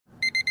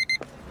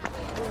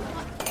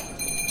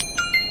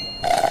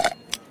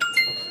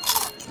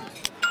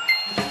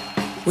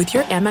With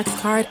your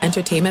Amex card,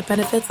 entertainment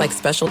benefits like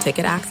special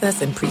ticket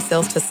access and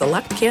pre-sales to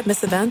select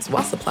can't-miss events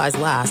while supplies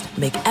last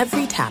make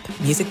every tap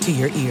music to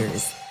your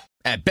ears.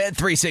 At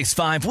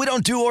Bet365, we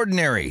don't do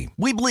ordinary.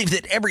 We believe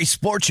that every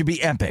sport should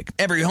be epic.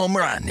 Every home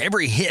run,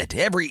 every hit,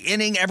 every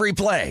inning, every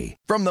play.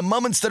 From the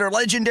moments that are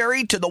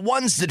legendary to the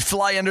ones that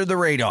fly under the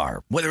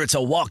radar. Whether it's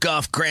a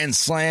walk-off grand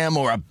slam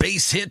or a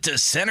base hit to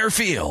center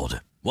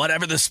field.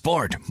 Whatever the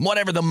sport,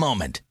 whatever the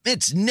moment.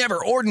 It's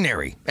never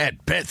ordinary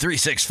at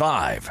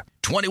Bet365.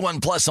 21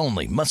 plus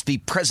only. Must be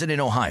present in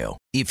Ohio.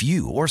 If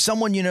you or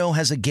someone you know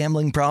has a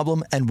gambling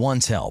problem and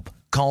wants help,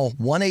 call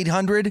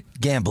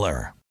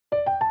 1-800-GAMBLER.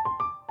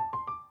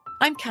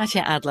 I'm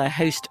Katya Adler,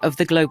 host of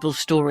The Global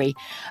Story.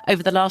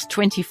 Over the last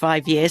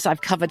 25 years,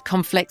 I've covered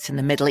conflicts in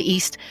the Middle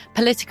East,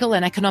 political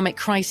and economic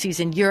crises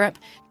in Europe,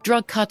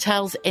 drug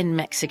cartels in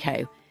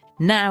Mexico.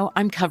 Now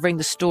I'm covering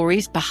the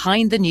stories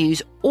behind the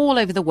news all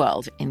over the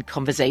world in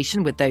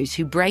conversation with those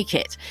who break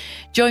it.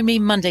 Join me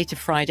Monday to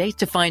Friday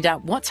to find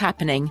out what's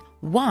happening,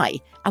 why,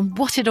 and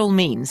what it all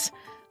means.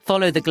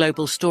 Follow The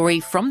Global Story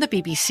from the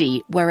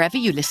BBC wherever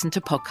you listen to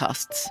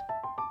podcasts.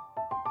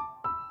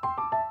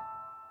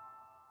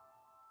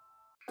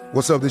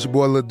 What's up, this your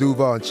boy Lil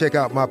Duval, and check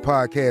out my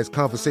podcast,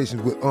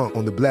 Conversations with Unc,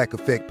 on the Black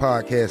Effect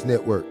Podcast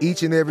Network.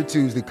 Each and every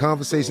Tuesday,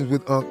 Conversations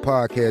with Unc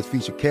podcast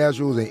feature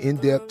casual and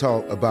in-depth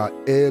talk about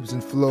ebbs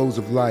and flows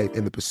of life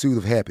and the pursuit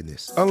of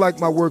happiness.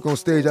 Unlike my work on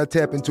stage, I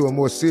tap into a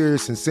more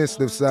serious and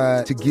sensitive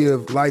side to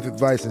give life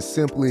advice and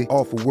simply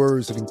offer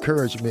words of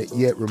encouragement,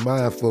 yet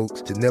remind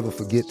folks to never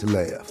forget to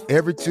laugh.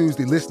 Every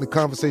Tuesday, listen to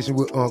Conversation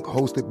with Unc,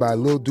 hosted by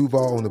Lil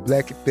Duval on the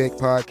Black Effect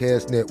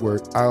Podcast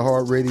Network,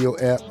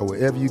 iHeartRadio app, or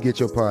wherever you get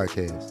your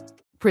podcasts.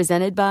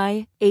 Presented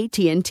by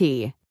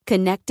AT&T.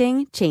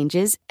 Connecting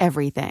changes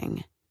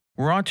everything.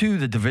 We're on to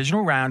the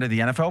divisional round of the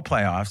NFL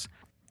playoffs,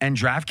 and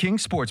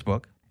DraftKings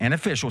Sportsbook, an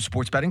official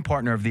sports betting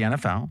partner of the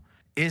NFL,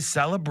 is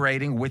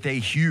celebrating with a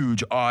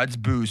huge odds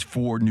boost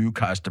for new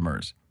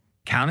customers.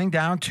 Counting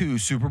down to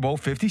Super Bowl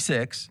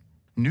 56,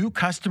 new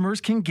customers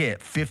can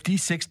get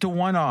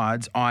 56-1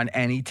 odds on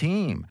any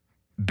team.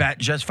 Bet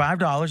just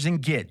 $5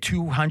 and get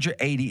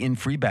 $280 in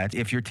free bets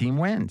if your team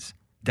wins.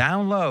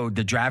 Download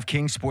the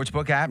DraftKings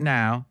Sportsbook app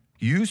now,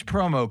 use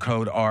promo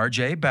code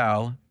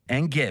RJBell,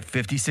 and get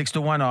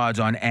 56-1 odds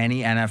on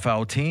any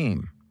NFL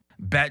team.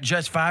 Bet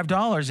just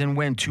 $5 and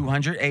win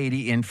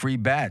 $280 in free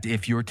bets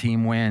if your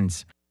team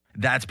wins.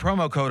 That's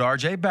promo code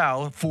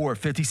RJBell for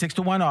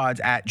 56-1 odds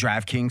at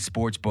DraftKings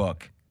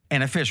Sportsbook,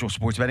 an official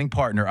sports betting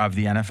partner of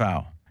the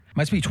NFL.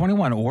 Must be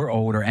 21 or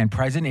older and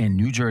present in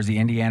New Jersey,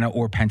 Indiana,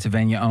 or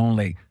Pennsylvania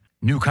only.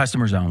 New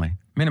customers only.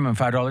 Minimum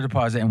 $5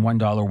 deposit and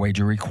 $1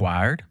 wager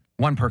required.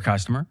 One per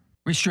customer.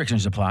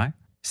 Restrictions apply.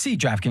 See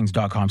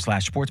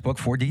DraftKings.com/sportsbook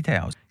for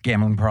details.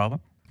 Gambling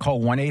problem?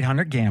 Call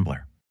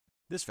 1-800-GAMBLER.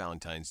 This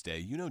Valentine's Day,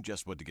 you know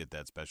just what to get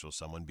that special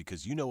someone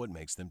because you know what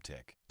makes them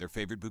tick. Their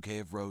favorite bouquet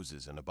of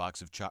roses and a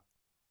box of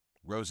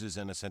roses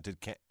and a scented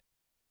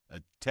a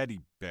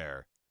teddy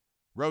bear.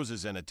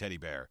 Roses and a teddy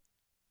bear.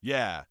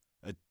 Yeah,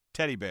 a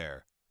teddy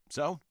bear.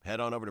 So, head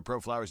on over to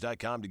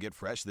proflowers.com to get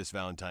fresh this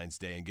Valentine's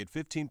Day and get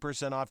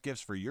 15% off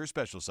gifts for your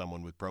special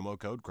someone with promo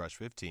code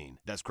CRUSH15.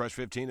 That's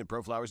CRUSH15 at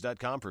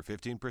proflowers.com for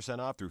 15%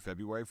 off through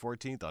February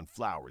 14th on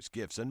flowers,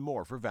 gifts, and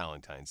more for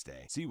Valentine's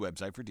Day. See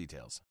website for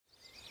details.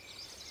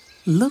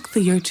 Look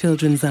through your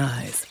children's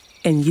eyes,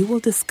 and you will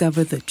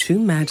discover the true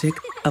magic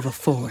of a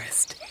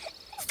forest.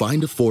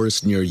 Find a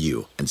forest near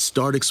you and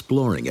start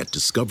exploring at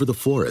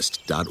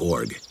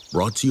discovertheforest.org.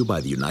 Brought to you by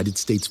the United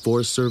States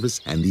Forest Service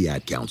and the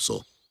Ad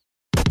Council.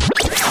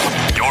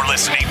 You're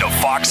listening to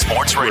Fox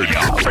Sports Radio.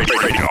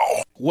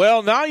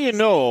 Well, now you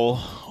know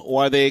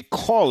why they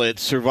call it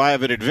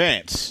Survive in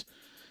Advance.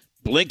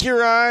 Blink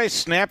your eyes,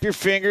 snap your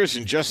fingers,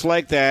 and just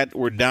like that,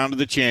 we're down to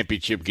the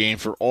championship game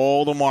for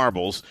all the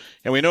marbles.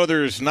 And we know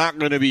there's not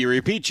going to be a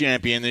repeat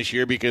champion this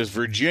year because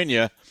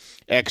Virginia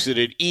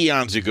exited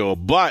eons ago.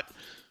 But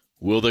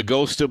will the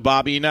ghost of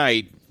Bobby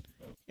Knight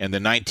and the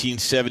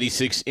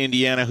 1976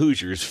 Indiana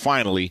Hoosiers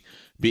finally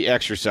be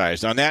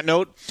exercised? On that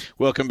note,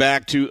 welcome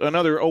back to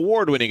another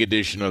award-winning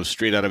edition of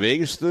Straight Outta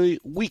Vegas, the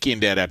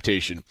weekend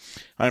adaptation.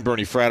 I'm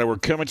Bernie Fratto. We're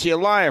coming to you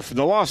live from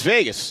the Las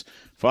Vegas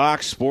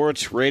Fox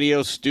Sports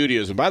Radio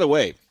studios. And by the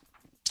way,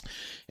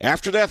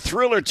 after that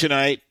thriller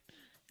tonight,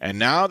 and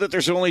now that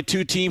there's only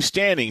two teams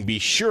standing, be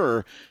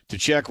sure to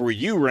check where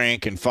you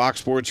rank in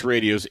Fox Sports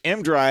Radio's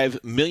M-Drive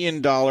 $1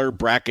 Million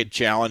Bracket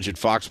Challenge at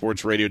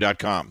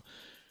foxsportsradio.com.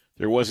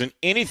 There wasn't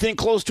anything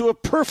close to a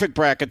perfect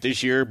bracket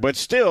this year, but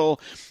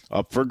still,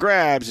 up for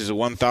grabs is a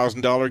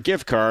 $1,000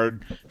 gift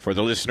card for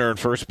the listener in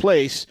first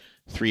place,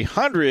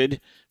 $300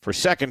 for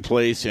second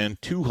place, and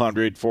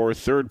 $200 for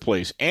third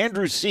place.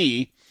 Andrew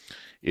C.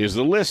 is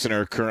the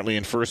listener currently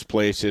in first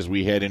place as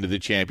we head into the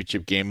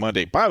championship game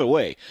Monday. By the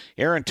way,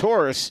 Aaron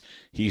Torres,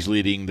 he's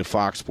leading the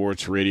Fox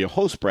Sports Radio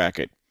host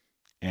bracket.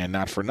 And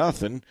not for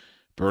nothing,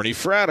 Bernie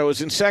Fratto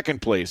is in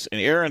second place. And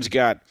Aaron's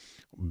got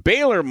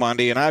Baylor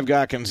Monday, and I've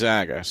got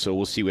Gonzaga. So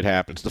we'll see what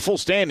happens. The full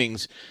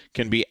standings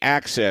can be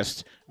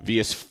accessed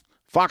via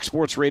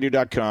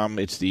foxsportsradio.com.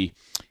 It's the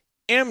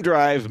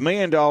M-Drive $1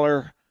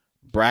 Million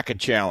Bracket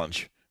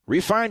Challenge.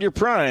 Refine your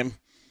prime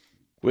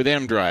with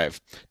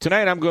M-Drive.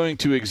 Tonight I'm going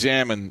to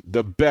examine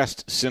the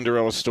best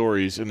Cinderella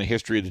stories in the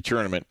history of the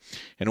tournament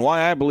and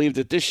why I believe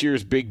that this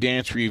year's Big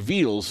Dance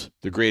reveals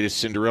the greatest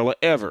Cinderella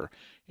ever,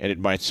 and it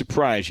might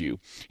surprise you.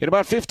 In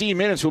about 15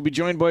 minutes, we'll be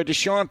joined by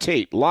Deshaun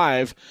Tate,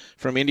 live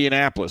from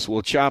Indianapolis.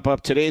 We'll chop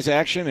up today's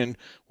action, and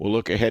we'll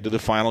look ahead to the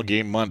final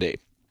game Monday.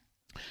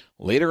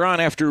 Later on,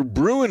 after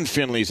Bruin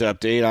Finley's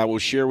update, I will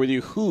share with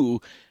you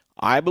who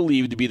I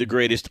believe to be the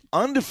greatest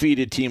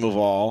undefeated team of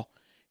all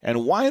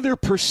and why their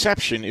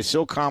perception is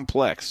so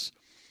complex.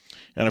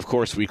 And, of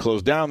course, we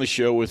close down the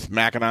show with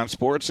Mackinon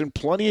Sports and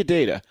plenty of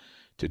data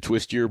to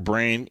twist your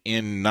brain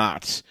in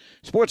knots.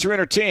 Sports are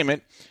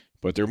entertainment,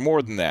 but they're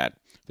more than that.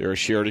 They're a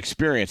shared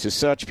experience. As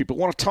such, people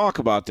want to talk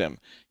about them.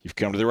 You've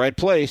come to the right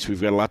place.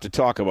 We've got a lot to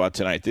talk about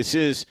tonight. This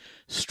is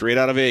Straight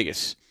Out of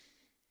Vegas,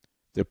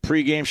 the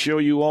pregame show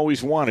you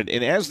always wanted.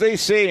 And as they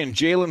say in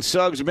Jalen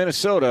Suggs,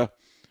 Minnesota,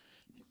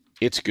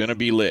 it's going to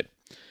be lit.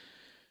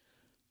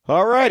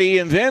 All righty,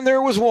 and then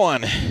there was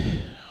one.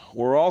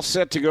 We're all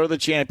set to go to the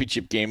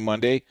championship game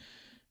Monday,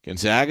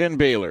 Gonzaga and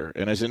Baylor.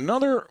 And as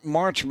another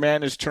March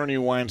Madness tourney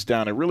winds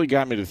down, it really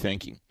got me to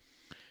thinking.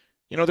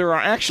 You know, there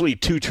are actually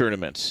two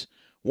tournaments.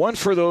 One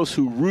for those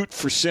who root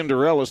for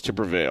Cinderellas to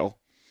prevail,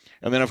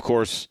 and then, of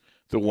course,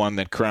 the one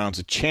that crowns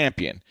a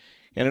champion.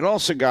 And it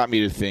also got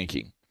me to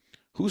thinking,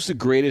 who's the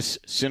greatest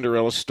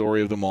Cinderella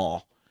story of them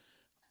all?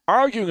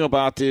 Arguing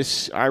about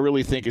this, I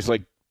really think, is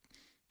like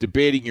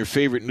debating your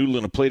favorite noodle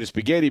in a plate of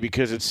spaghetti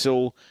because it's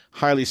so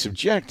highly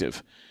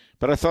subjective.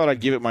 But I thought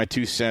I'd give it my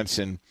 2 cents,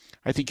 and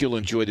I think you'll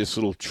enjoy this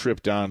little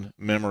trip down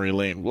memory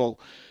lane. Well,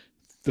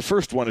 the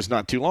first one is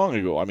not too long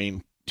ago. I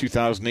mean,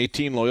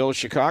 2018 Loyola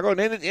Chicago, and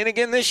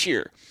again this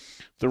year.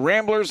 The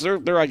Ramblers,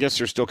 they're I guess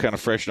they're still kind of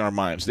fresh in our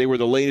minds. They were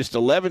the latest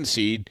 11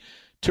 seed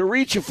to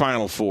reach a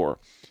Final Four.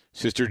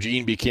 Sister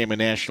Jean became a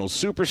national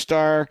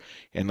superstar,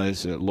 and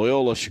as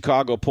Loyola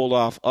Chicago pulled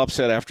off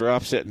upset after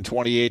upset in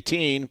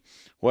 2018,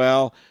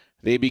 well,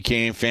 they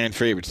became fan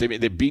favorites. They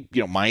beat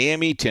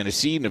Miami,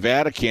 Tennessee,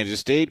 Nevada, Kansas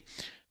State.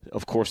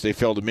 Of course, they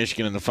fell to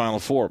Michigan in the Final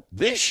Four.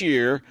 This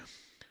year,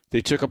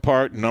 they took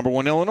apart number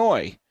 1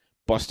 Illinois,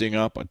 busting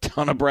up a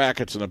ton of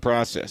brackets in the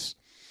process.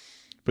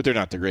 But they're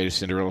not the greatest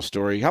Cinderella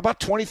story. How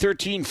about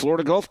 2013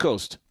 Florida Gulf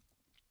Coast?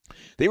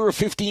 They were a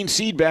 15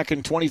 seed back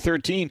in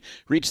 2013,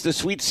 reached the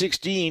Sweet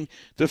 16,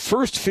 the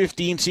first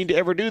 15 seed to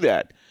ever do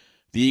that.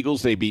 The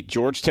Eagles, they beat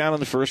Georgetown in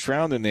the first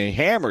round, and they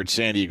hammered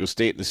San Diego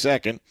State in the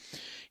second.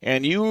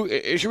 And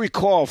as you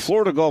recall,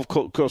 Florida Gulf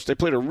Coast, they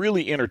played a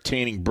really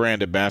entertaining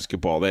brand of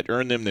basketball that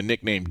earned them the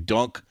nickname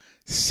Dunk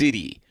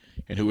City.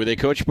 And who were they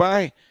coached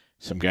by?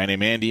 Some guy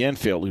named Andy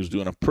Enfield, who's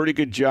doing a pretty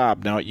good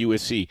job now at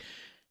USC.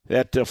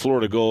 That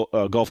Florida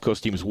Gulf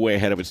Coast team is way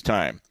ahead of its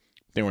time.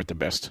 They weren't the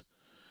best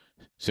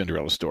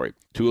Cinderella story.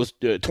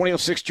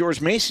 2006 George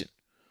Mason.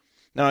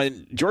 Now,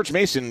 George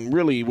Mason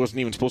really wasn't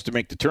even supposed to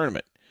make the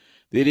tournament.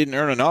 They didn't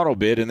earn an auto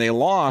bid, and they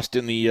lost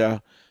in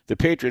the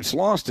Patriots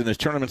lost in the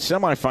tournament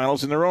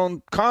semifinals in their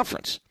own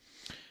conference.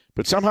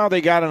 But somehow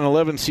they got an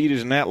 11 seed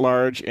as an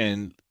at-large,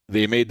 and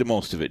they made the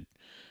most of it.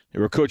 They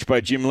were coached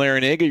by Jim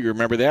Larinaga. You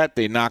remember that?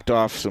 They knocked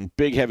off some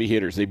big heavy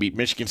hitters. They beat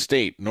Michigan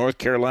State, North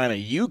Carolina,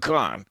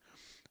 UConn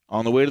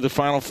on the way to the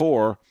Final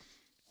Four,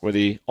 where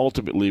they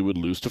ultimately would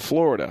lose to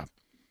Florida.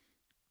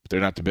 But they're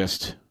not the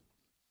best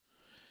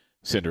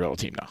Cinderella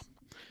team now.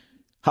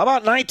 How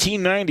about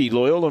 1990,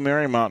 Loyola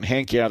Marymount and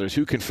Hank Gathers?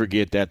 Who can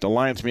forget that? The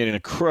Lions made an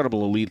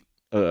incredible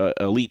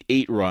Elite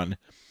Eight run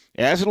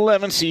as an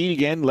 11 seed,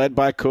 again, led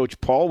by Coach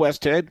Paul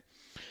Westhead.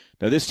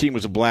 Now, this team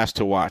was a blast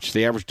to watch.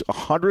 They averaged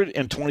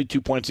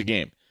 122 points a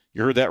game.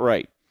 You heard that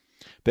right.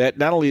 That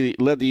not only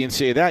led the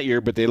NCAA that year,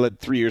 but they led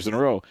 3 years in a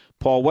row.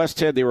 Paul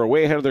Westhead, they were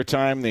way ahead of their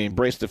time. They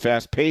embraced the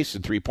fast pace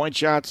and three-point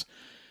shots.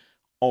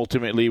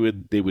 Ultimately,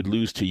 they would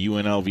lose to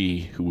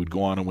UNLV, who would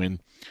go on to win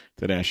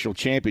the national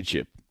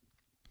championship.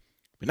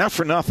 But not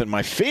for nothing,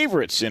 my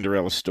favorite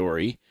Cinderella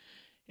story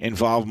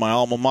involved my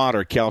alma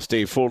mater, Cal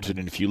State Fullerton.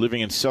 And if you're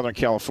living in Southern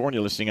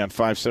California listening on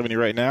 570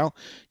 right now,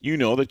 you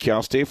know that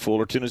Cal State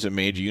Fullerton is a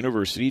major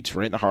university. It's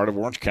right in the heart of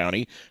Orange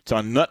County. It's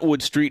on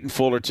Nutwood Street in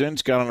Fullerton.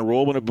 It's got an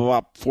enrollment of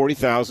about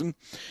 40,000.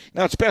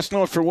 Now, it's best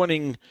known for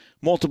winning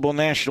multiple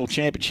national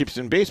championships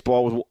in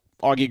baseball with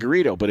Augie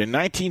Garrido. But in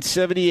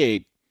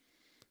 1978,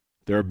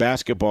 their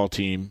basketball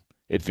team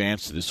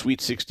advanced to the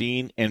Sweet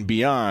 16 and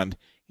beyond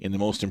in the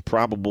most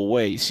improbable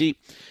way. You see,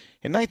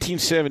 in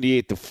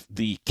 1978,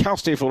 the Cal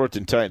State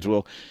Fullerton Titans,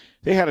 well,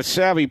 they had a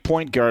savvy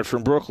point guard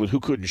from Brooklyn who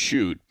couldn't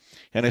shoot,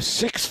 and a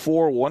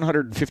 6'4",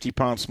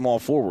 150-pound small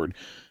forward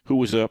who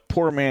was a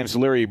poor man's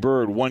Larry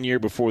Bird 1 year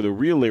before the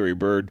real Larry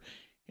Bird,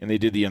 and they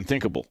did the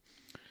unthinkable.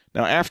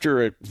 Now,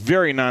 after a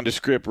very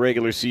nondescript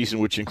regular season,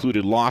 which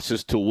included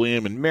losses to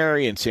William and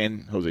Mary and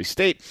San Jose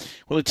State,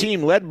 well, the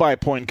team led by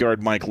point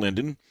guard Mike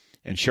Linden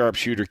and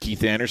sharpshooter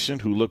Keith Anderson,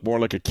 who looked more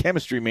like a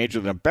chemistry major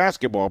than a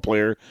basketball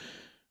player,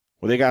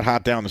 well, they got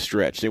hot down the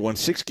stretch. They won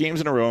 6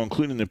 games in a row,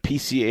 including the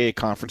PCAA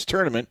conference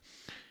tournament,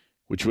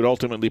 which would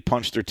ultimately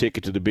punch their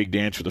ticket to the big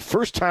dance for the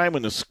first time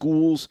in the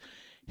school's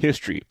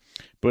history.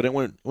 But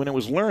when it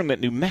was learned that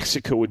New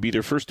Mexico would be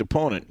their first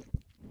opponent,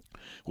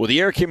 well,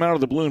 the air came out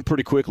of the balloon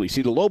pretty quickly.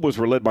 See, the Lobos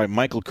were led by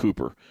Michael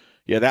Cooper.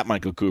 Yeah, that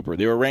Michael Cooper.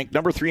 They were ranked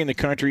number 3 in the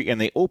country, and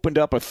they opened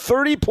up a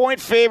 30-point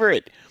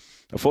favorite.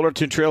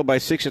 Fullerton trailed by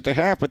 6 at the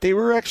half, but they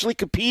were actually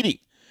competing.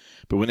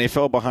 But when they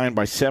fell behind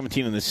by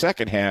 17 in the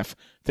second half,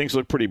 things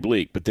looked pretty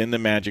bleak. But then the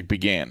magic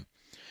began.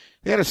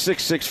 They had a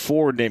 6'6"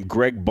 forward named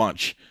Greg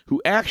Bunch,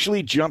 who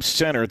actually jumped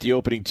center at the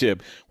opening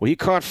tip. Well, he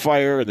caught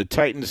fire, and the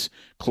Titans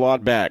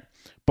clawed back.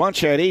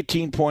 Bunch had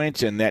 18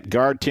 points, and that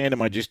guard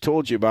tandem I just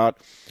told you about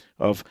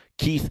of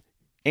Keith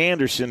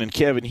Anderson and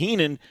Kevin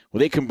Heenan, well,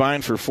 they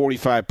combined for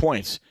 45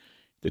 points.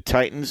 The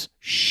Titans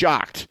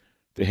shocked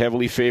the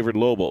heavily favored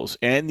Lobos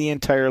and the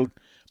entire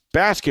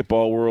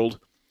basketball world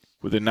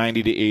with a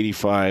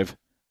 90-85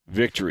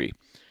 victory.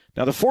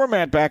 Now, the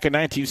format back in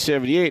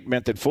 1978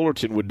 meant that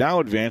Fullerton would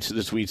now advance to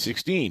the Sweet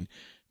 16.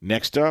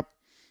 Next up,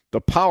 the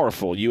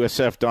powerful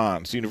USF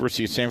Dons,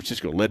 University of San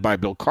Francisco, led by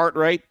Bill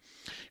Cartwright,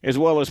 as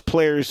well as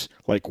players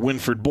like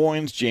Winford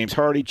Boynes, James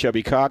Hardy,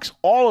 Chubby Cox.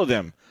 All of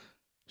them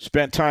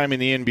spent time in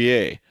the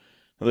NBA.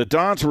 Now, the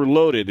Dons were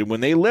loaded, and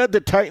when they led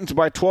the Titans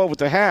by 12 at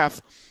the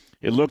half,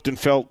 it looked and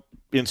felt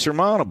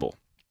insurmountable.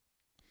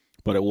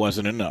 But it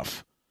wasn't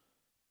enough.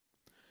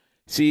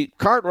 See,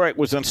 Cartwright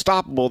was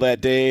unstoppable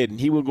that day, and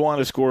he would go on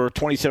to score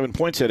 27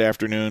 points that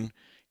afternoon.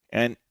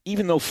 And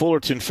even though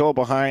Fullerton fell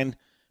behind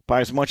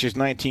by as much as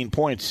 19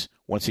 points,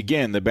 once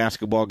again, the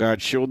basketball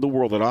god showed the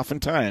world that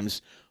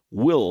oftentimes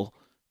will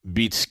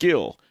beats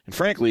skill. And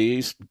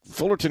frankly,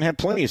 Fullerton had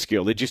plenty of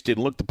skill. They just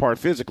didn't look the part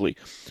physically.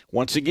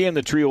 Once again,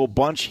 the trio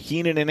Bunch,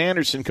 Heenan, and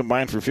Anderson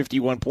combined for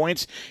 51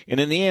 points. And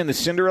in the end, the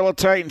Cinderella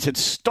Titans had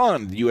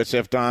stunned the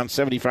USF Dons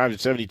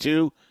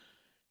 75-72.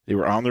 They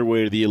were on their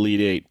way to the Elite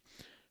Eight.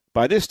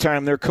 By this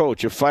time, their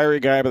coach, a fiery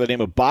guy by the name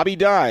of Bobby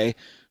Dye,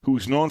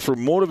 who's known for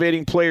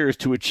motivating players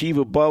to achieve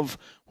above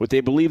what they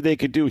believed they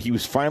could do, he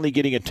was finally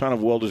getting a ton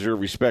of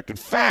well-deserved respect. In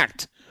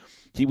fact,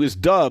 he was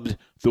dubbed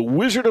the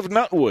Wizard of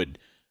Nutwood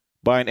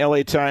by an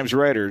LA Times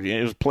writer.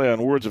 It was a play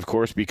on words, of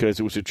course, because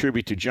it was a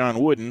tribute to John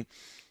Wooden,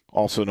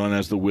 also known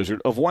as the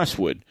Wizard of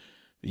Westwood.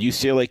 The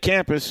UCLA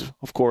campus,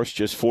 of course,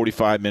 just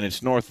 45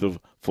 minutes north of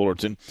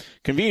Fullerton.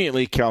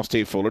 Conveniently, Cal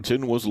State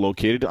Fullerton was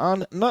located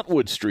on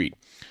Nutwood Street.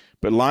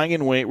 But lying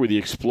in wait were the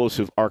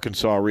explosive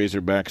Arkansas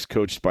Razorbacks,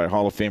 coached by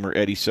Hall of Famer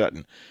Eddie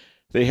Sutton.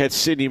 They had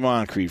Sidney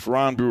Moncrief,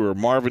 Ron Brewer,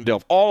 Marvin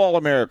Delph, all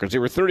All-Americans. They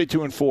were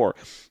 32-4.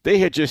 They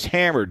had just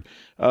hammered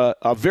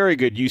a very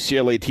good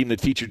UCLA team that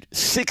featured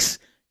 6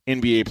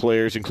 NBA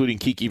players, including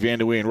Kiki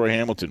Vandeweghe and Roy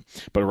Hamilton.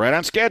 But right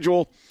on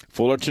schedule,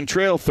 Fullerton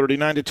trailed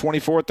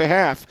 39-24 at the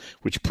half,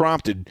 which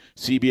prompted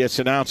CBS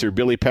announcer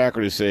Billy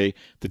Packer to say,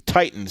 the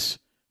Titans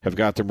have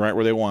got them right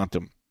where they want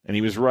them. And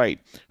he was right.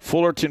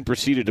 Fullerton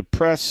proceeded to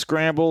press,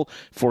 scramble,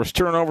 force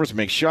turnovers,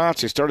 make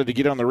shots. They started to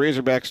get on the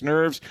Razorbacks'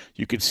 nerves.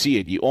 You could see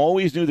it. You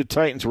always knew the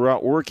Titans were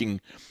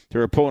outworking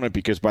their opponent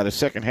because by the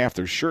second half,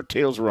 their shirt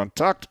tails were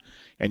untucked,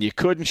 and you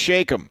couldn't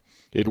shake them.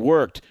 It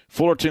worked.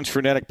 Fullerton's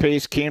frenetic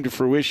pace came to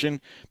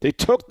fruition. They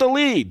took the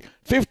lead,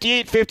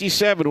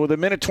 58-57, with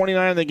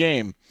 1:29 in the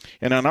game.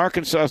 And on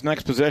Arkansas's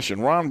next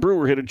possession, Ron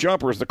Brewer hit a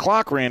jumper as the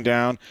clock ran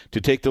down to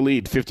take the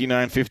lead,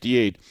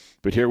 59-58.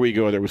 But here we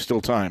go. There was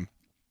still time.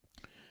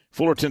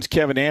 Fullerton's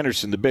Kevin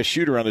Anderson, the best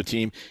shooter on the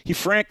team, he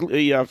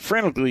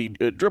frantically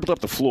dribbled up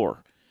the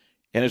floor.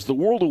 And as the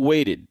world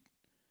awaited,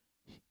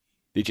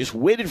 they just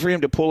waited for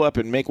him to pull up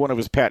and make one of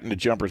his patented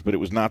jumpers, but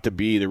it was not to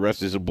be. The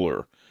rest is a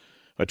blur.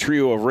 A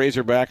trio of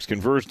Razorbacks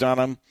converged on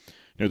him.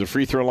 Near the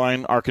free throw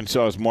line,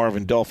 Arkansas's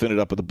Marvin Delph ended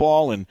up with the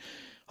ball. And,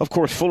 of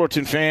course,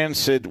 Fullerton fans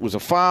said it was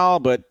a foul,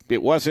 but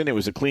it wasn't. It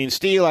was a clean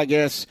steal, I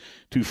guess.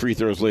 2 free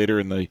throws later,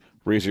 and the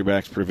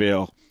Razorbacks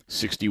prevail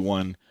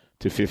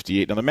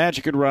 61-58. Now, the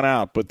magic had run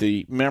out, but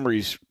the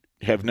memories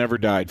have never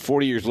died.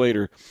 40 years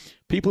later,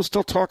 people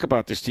still talk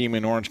about this team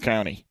in Orange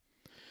County.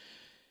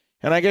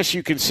 And I guess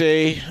you can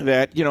say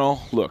that,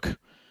 look,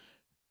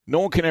 no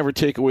one can ever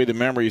take away the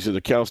memories of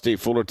the Cal State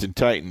Fullerton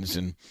Titans.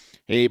 And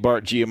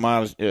Bart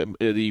Giamatti,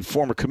 the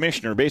former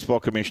baseball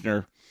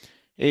commissioner,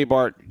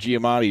 Bart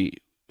Giamatti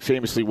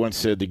famously once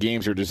said, the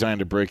games are designed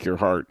to break your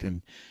heart.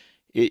 And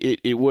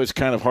it was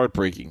kind of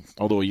heartbreaking,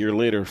 although a year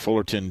later,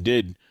 Fullerton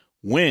did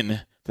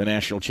win the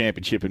national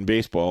championship in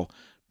baseball,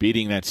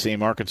 beating that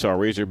same Arkansas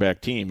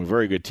Razorback team, a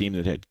very good team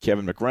that had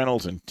Kevin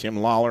McReynolds and Tim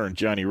Lawler and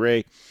Johnny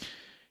Ray.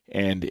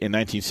 And in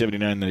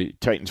 1979, the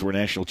Titans were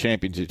national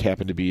champions. It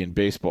happened to be in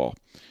baseball.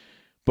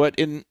 But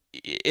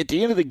at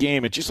the end of the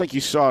game, it's just like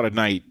you saw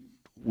tonight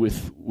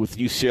with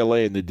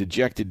UCLA and the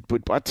dejected.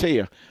 But I'll tell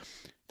you,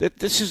 that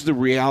this is the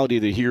reality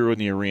of the hero in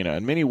the arena.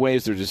 In many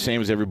ways, they're the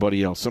same as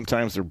everybody else.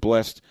 Sometimes they're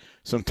blessed,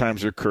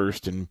 sometimes they're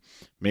cursed, and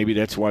maybe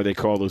that's why they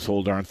call this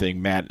whole darn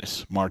thing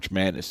madness, March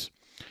Madness.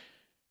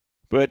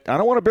 But I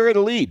don't want to bury the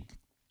lead.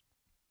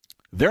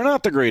 They're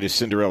not the greatest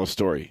Cinderella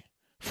story.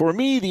 For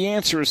me, the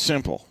answer is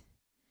simple.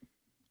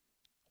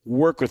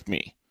 Work with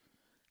me.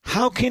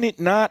 How can it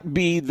not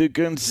be the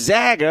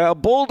Gonzaga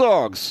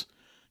Bulldogs?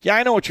 Yeah,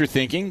 I know what you're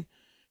thinking.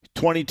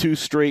 22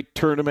 straight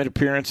tournament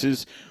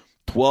appearances,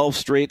 12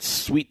 straight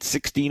Sweet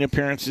 16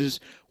 appearances,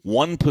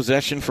 one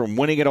possession from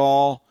winning it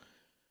all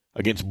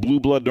against Blue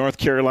Blood North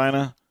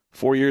Carolina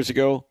 4 years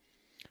ago.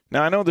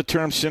 Now, I know the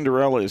term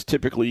Cinderella is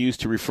typically used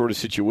to refer to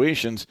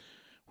situations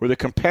where the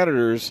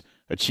competitors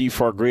achieve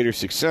far greater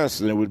success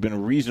than it would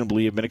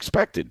reasonably have been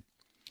expected.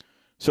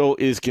 So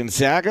is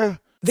Gonzaga?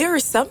 There are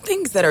some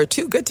things that are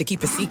too good to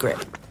keep a secret.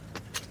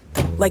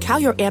 Like how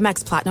your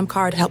Amex Platinum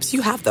card helps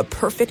you have the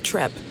perfect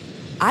trip.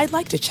 I'd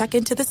like to check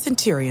into the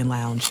Centurion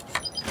Lounge.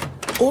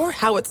 Or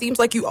how it seems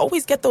like you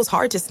always get those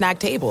hard-to-snag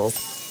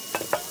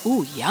tables.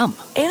 Ooh, yum.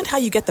 And how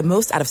you get the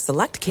most out of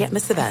select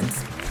can't-miss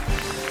events.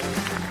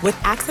 With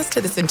access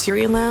to the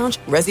Centurion Lounge,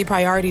 Resi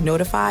Priority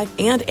Notified,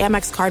 and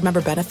Amex card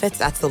member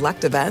benefits at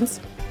select events,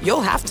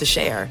 you'll have to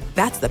share.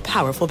 That's the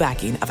powerful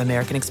backing of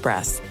American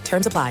Express.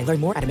 Terms apply. Learn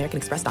more at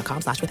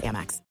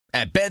americanexpress.com/withAmex.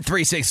 At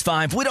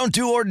Bet365, we don't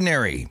do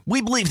ordinary.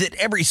 We believe that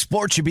every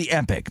sport should be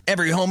epic.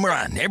 Every home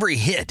run, every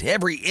hit,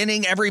 every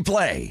inning, every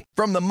play.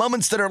 From the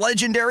moments that are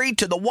legendary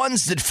to the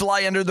ones that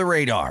fly under the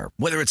radar.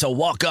 Whether it's a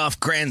walk-off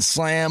grand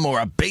slam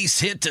or a base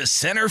hit to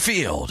center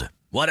field.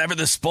 Whatever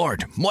the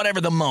sport, whatever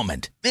the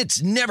moment,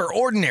 it's never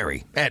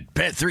ordinary at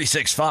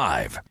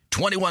Bet365.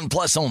 21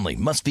 plus only.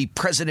 Must be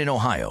present in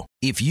Ohio.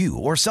 If you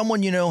or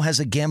someone you know has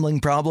a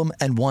gambling problem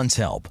and wants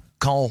help,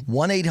 call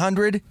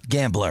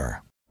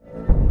 1-800-GAMBLER.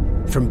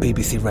 From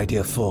BBC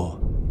Radio 4,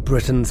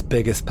 Britain's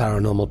biggest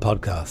paranormal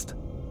podcast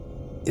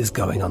is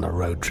going on a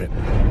road trip.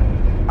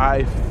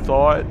 I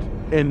thought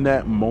in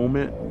that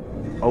moment,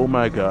 oh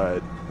my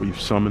God, we've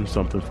summoned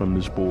something from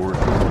this board.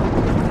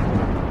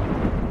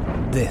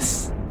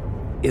 This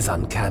is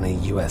Uncanny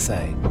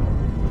USA.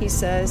 He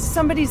says,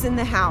 somebody's in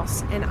the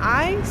house, and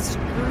I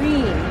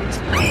screamed.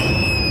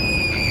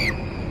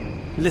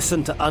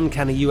 Listen to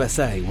Uncanny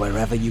USA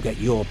wherever you get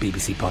your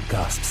BBC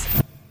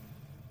podcasts,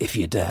 if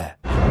you dare.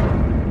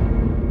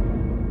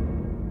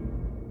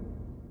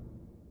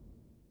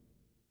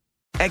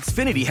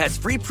 Xfinity has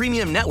free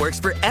premium networks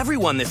for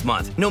everyone this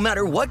month, no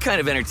matter what kind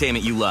of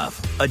entertainment you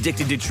love.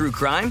 Addicted to true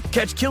crime?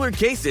 Catch killer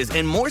cases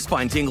and more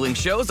spine-tingling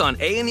shows on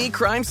A&E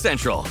Crime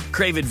Central.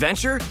 Crave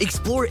adventure?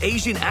 Explore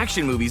Asian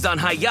action movies on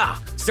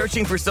Hi-YAH.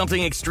 Searching for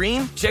something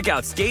extreme? Check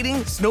out skating,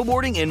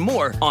 snowboarding, and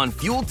more on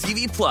Fuel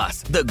TV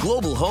Plus, the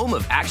global home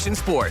of action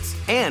sports.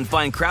 And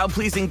find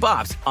crowd-pleasing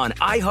bops on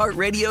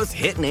iHeartRadio's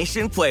Hit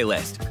Nation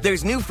playlist.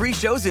 There's new free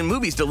shows and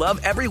movies to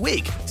love every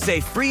week. Say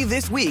free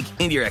this week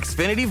in your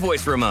Xfinity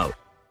voice remote.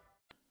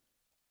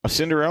 A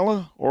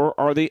Cinderella, or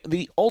are they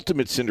the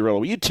ultimate Cinderella?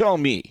 Well, you tell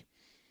me.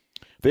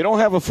 They don't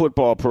have a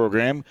football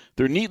program.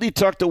 They're neatly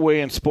tucked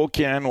away in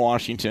Spokane,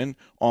 Washington,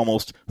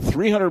 almost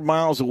 300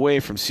 miles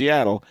away from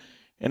Seattle.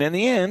 And in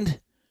the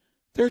end,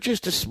 they're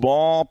just a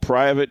small,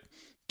 private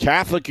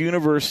Catholic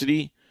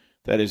university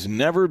that has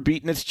never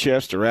beaten its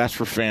chest or asked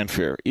for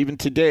fanfare. Even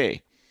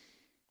today,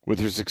 with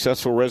their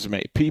successful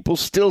resume, people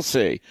still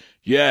say,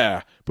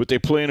 yeah, but they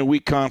play in a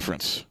weak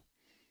conference.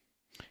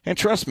 And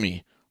trust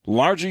me,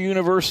 larger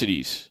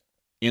universities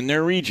in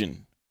their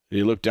region,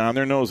 they look down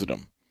their nose at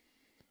them.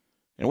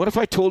 And what if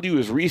I told you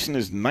as recent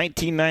as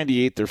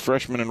 1998 their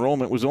freshman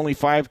enrollment was only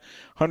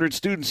 500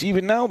 students?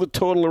 Even now the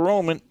total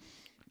enrollment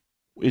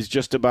is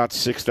just about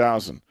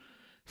 6,000.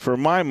 For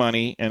my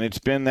money, and it's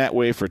been that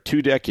way for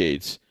 2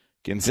 decades,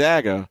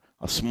 Gonzaga,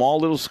 a small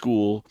little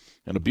school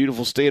in a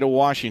beautiful state of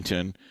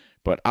Washington,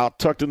 but out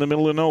tucked in the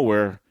middle of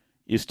nowhere,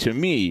 is to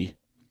me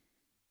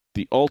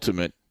the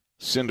ultimate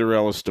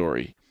Cinderella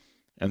story.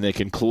 And they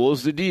can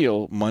close the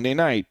deal Monday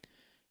night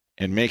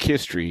and make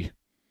history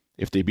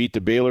if they beat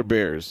the Baylor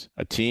Bears,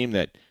 a team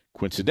that,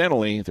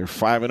 coincidentally, they're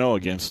 5-0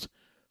 against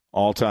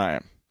all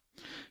time.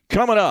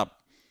 Coming up,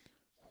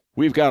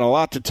 we've got a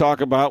lot to talk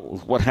about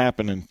with what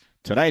happened in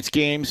tonight's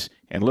games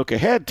and look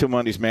ahead to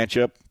Monday's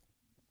matchup.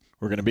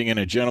 We're going to bring in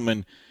a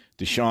gentleman,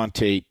 Deshaun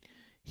Tate.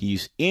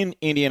 He's in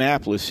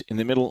Indianapolis in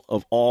the middle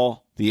of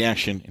all the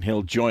action, and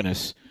he'll join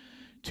us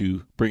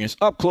to bring us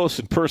up close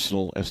and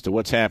personal as to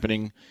what's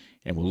happening,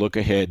 and we'll look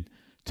ahead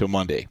to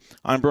Monday.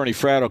 I'm Bernie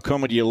Fratto,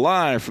 coming to you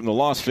live from the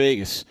Las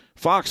Vegas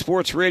Fox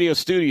Sports Radio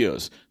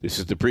studios. This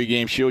is the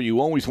pregame show you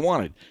always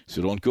wanted,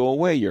 so don't go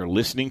away. You're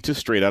listening to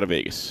Straight Out of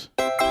Vegas.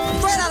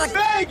 Straight Out of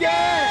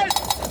Vegas!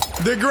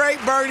 The great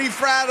Bernie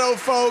Fratto,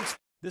 folks.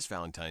 This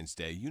Valentine's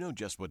Day, you know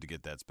just what to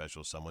get that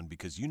special someone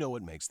because you know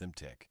what makes them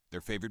tick.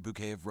 Their favorite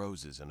bouquet of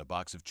roses and a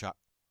box of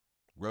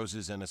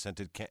roses and a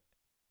scented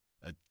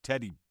a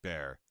teddy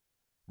bear.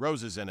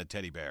 Roses and a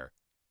teddy bear.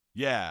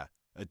 Yeah,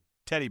 a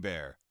teddy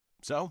bear.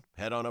 So,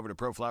 head on over to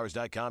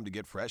proflowers.com to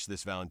get fresh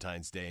this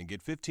Valentine's Day and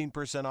get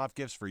 15% off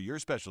gifts for your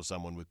special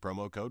someone with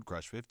promo code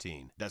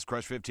CRUSH15. That's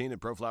CRUSH15 at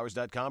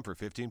proflowers.com for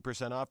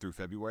 15% off through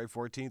February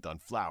 14th on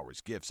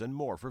flowers, gifts, and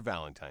more for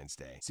Valentine's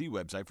Day. See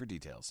website for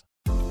details.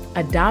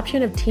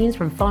 Adoption of teens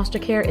from foster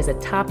care is a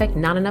topic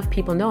not enough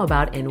people know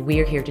about, and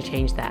we're here to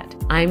change that.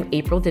 I'm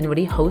April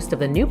Dinwiddie, host of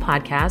the new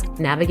podcast,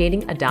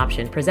 Navigating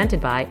Adoption,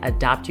 presented by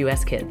Adopt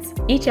US Kids.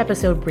 Each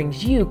episode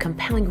brings you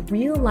compelling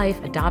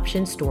real-life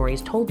adoption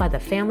stories told by the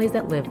families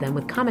that live them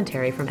with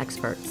commentary from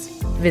experts.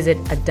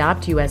 Visit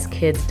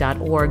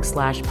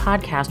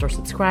adoptuskids.org/podcast or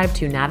subscribe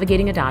to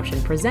Navigating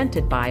Adoption,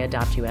 presented by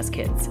Adopt US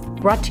Kids.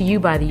 Brought to you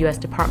by the U.S.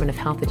 Department of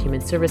Health and Human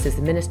Services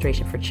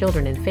Administration for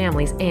Children and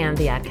Families and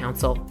the Ad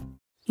Council.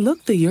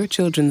 Look through your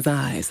children's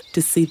eyes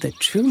to see the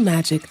true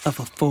magic of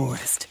a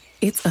forest.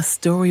 It's a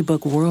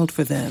storybook world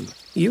for them.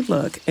 You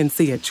look and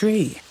see a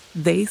tree.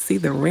 They see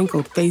the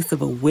wrinkled face of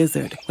a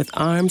wizard with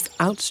arms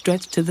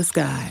outstretched to the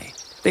sky.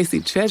 They see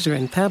treasure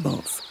in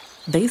pebbles.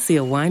 They see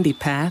a windy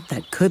path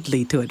that could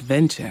lead to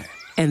adventure.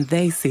 And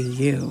they see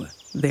you,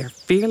 their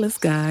fearless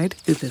guide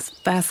through this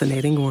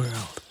fascinating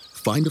world.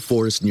 Find a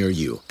forest near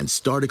you and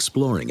start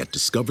exploring at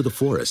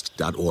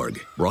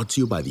discovertheforest.org. Brought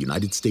to you by the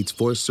United States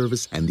Forest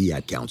Service and the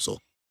Ad Council.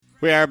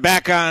 We are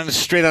back on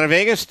Straight Outta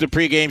Vegas, the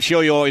pregame show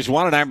you always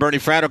wanted. I'm Bernie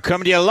Fratto,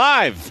 coming to you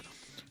live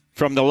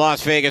from the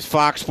Las Vegas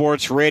Fox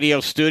Sports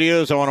Radio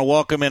studios. I want to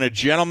welcome in a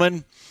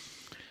gentleman.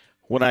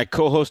 When I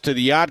co-hosted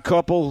The Odd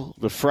Couple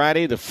the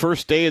Friday, the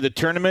first day of the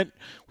tournament,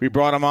 we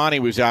brought him on.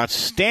 He was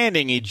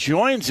outstanding. He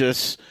joins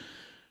us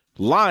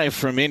live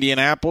from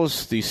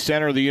Indianapolis, the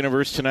center of the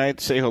universe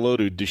tonight. Say hello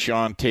to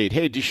Deshaun Tate.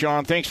 Hey,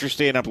 Deshaun, thanks for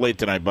staying up late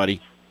tonight, buddy.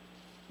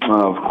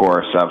 Of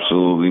course,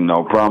 absolutely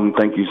no problem.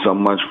 Thank you so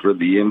much for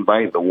the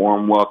invite, the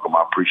warm welcome.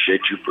 I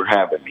appreciate you for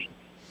having me.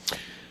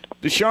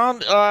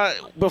 Deshaun,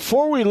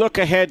 before we look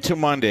ahead to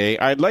Monday,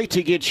 I'd like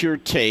to get your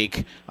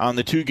take on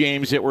the two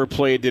games that were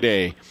played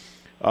today.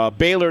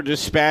 Baylor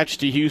dispatched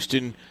to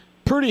Houston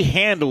pretty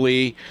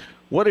handily.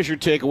 What is your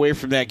takeaway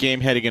from that game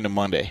heading into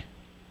Monday?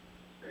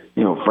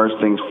 You know, first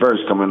things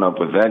first, coming up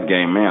with that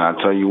game, man, I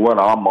tell you what,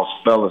 I almost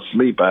fell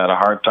asleep. I had a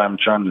hard time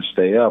trying to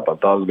stay up. I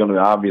thought it was going to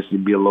obviously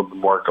be a little bit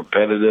more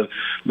competitive.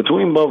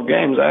 Between both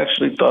games, I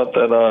actually thought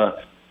that,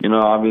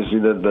 obviously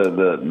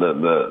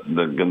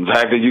the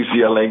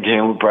Gonzaga-UCLA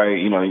game would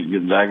probably,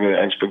 Gonzaga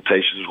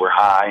expectations were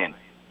high and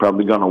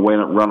probably going to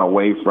run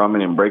away from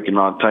it and breaking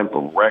all type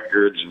of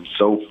records and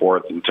so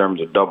forth in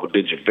terms of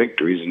double-digit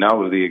victories. And that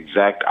was the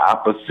exact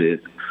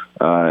opposite,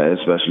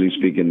 especially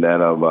speaking that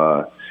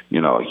of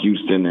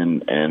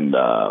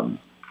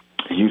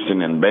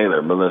Houston and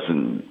Baylor. But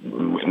listen,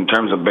 in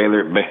terms of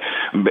Baylor,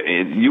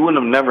 you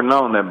wouldn't have never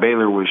known that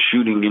Baylor was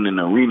shooting in an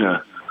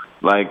arena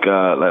like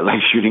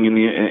shooting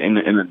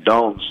in a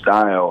dome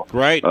style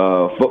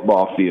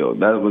football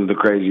field. That was the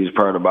craziest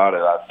part about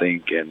it, I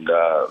think. And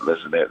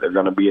listen, they're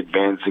going to be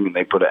advancing, and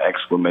they put an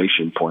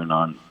exclamation point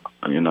on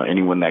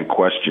anyone that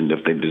questioned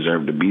if they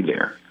deserve to be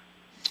there.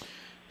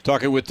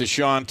 Talking with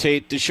Deshaun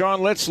Tate. Deshaun,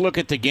 let's look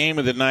at the game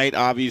of the night.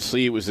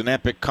 Obviously, it was an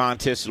epic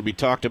contest. It'll be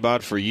talked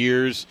about for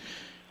years.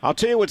 I'll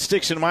tell you what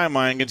sticks in my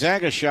mind.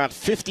 Gonzaga shot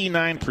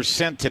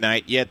 59%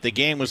 tonight, yet the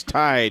game was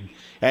tied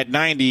at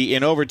 90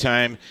 in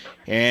overtime,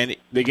 and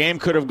the game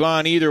could have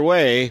gone either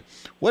way.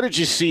 What did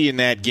you see in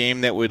that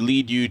game that would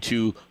lead you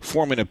to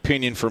form an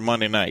opinion for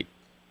Monday night?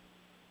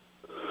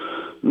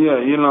 Yeah,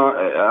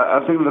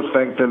 I think the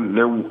fact that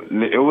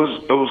it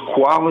was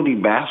quality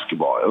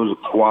basketball. It was a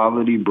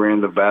quality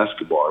brand of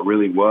basketball. It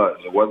really was.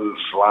 It wasn't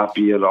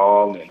sloppy at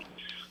all. And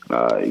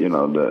I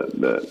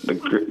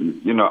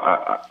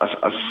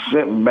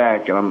sit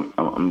back and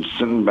I'm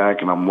sitting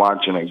back and I'm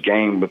watching a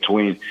game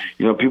between.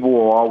 People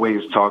will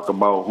always talk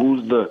about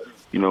who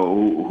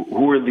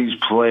are these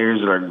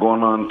players that are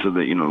going on to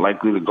the,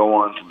 likely to go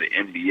on to the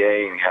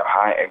NBA and have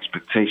high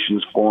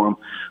expectations for them.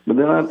 But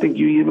then I think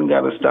you even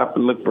got to stop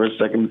and look for a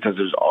second, because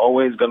there's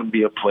always going to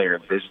be a player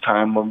at this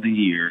time of the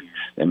year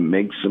that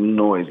makes some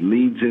noise,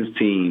 leads his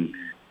team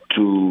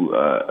to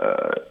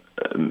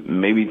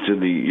maybe to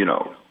the,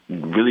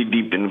 really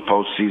deep in the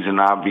postseason,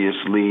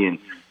 obviously, and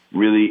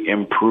really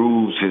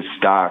improves his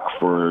stock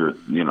for,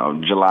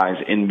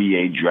 July's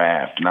NBA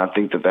draft. And I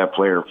think that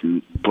player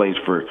plays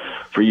for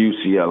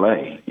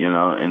UCLA,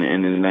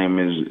 and his name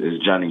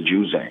is Johnny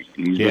Juzang.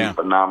 He's been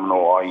phenomenal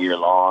all year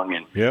long.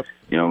 And,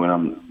 when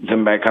I'm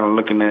sitting back kind of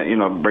looking at,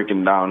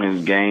 breaking down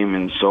his game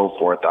and so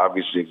forth,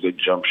 obviously a good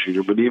jump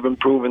shooter, but even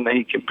proven that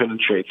he can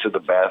penetrate to the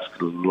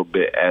basket a little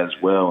bit as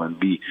well and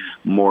be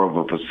more of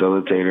a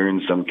facilitator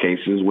in some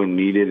cases when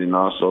needed, and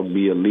also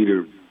be a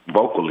leader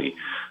vocally.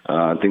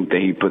 I think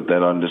that he put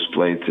that on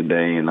display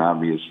today, and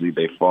obviously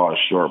they fall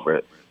short,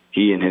 but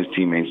he and his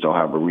teammates don't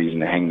have a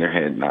reason to hang their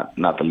head,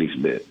 not the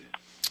least bit.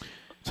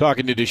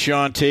 Talking to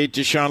Deshaun Tate.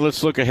 Deshaun,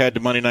 let's look ahead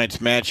to Monday night's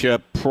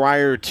matchup.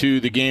 Prior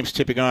to the games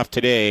tipping off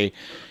today,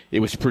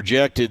 it was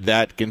projected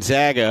that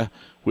Gonzaga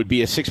would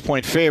be a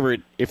 6-point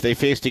favorite if they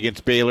faced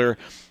against Baylor.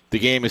 The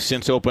game has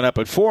since opened up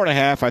at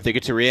 4.5. I think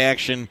it's a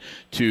reaction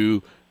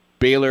to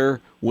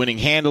Baylor winning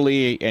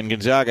handily and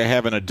Gonzaga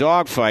having a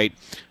dogfight.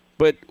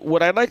 But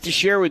what I'd like to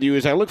share with you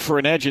as I look for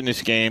an edge in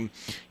this game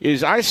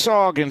is I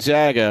saw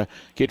Gonzaga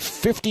get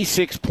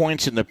 56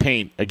 points in the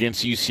paint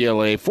against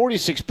UCLA,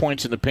 46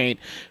 points in the paint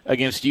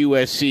against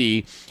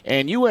USC,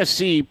 and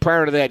USC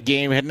prior to that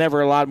game had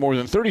never allowed more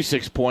than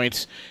 36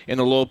 points in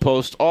the low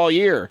post all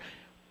year.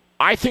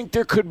 I think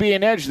there could be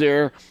an edge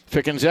there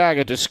for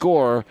Gonzaga to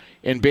score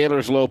in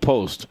Baylor's low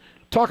post.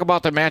 Talk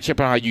about the matchup and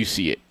how you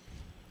see it.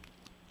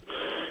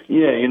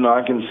 Yeah,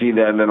 I can see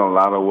that in a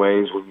lot of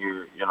ways when you're,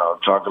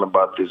 talking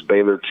about this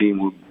Baylor team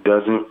who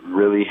doesn't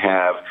really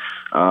have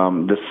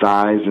the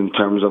size in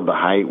terms of the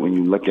height. When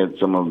you look at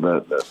some of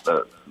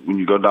the when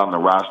you go down the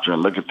roster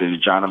and look at this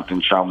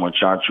Jonathan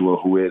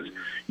Tchamwa-Tchatchoua, who is,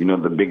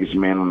 the biggest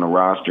man on the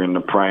roster and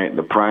the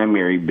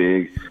primary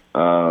big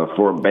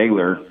for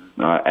Baylor.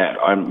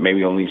 At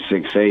maybe only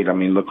 6'8". I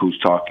mean, look who's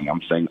talking.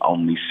 I'm saying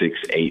only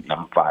 6'8", and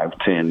I'm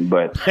 5'10".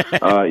 But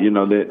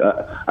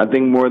I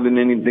think more than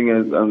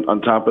anything,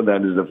 on top of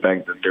that, is the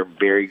fact that they're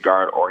very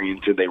guard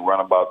oriented. They run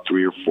about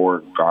 3 or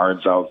 4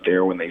 guards out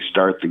there when they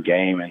start the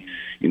game, and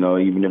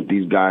even if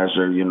these guys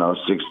are 6'3",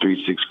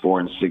 6'4",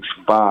 and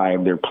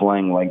 6'5", they're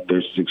playing like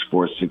they're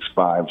 6'4",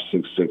 6'5",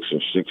 6'6",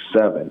 or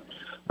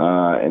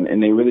 6'7".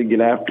 And they really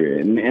get after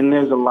it, and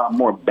there's a lot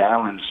more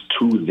balance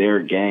to their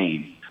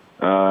game.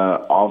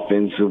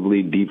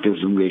 Offensively,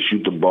 defensively, they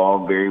shoot the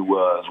ball very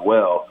well as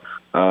well.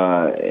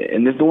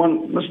 And this is the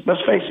one,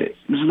 let's face it,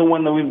 this is the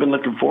one that we've been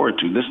looking forward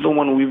to. This is the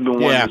one we've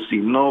been wanting to see.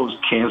 No, it was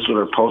canceled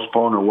or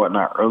postponed or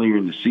whatnot earlier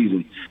in the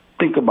season.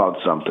 Think about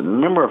something.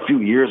 Remember a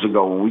few years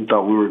ago when we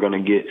thought we were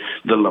going to get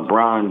the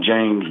LeBron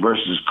James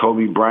versus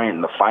Kobe Bryant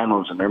in the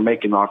finals, and they're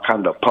making all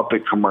kinds of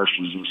puppet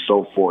commercials and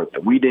so forth.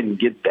 We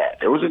didn't get that.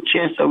 There was a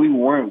chance that we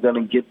weren't going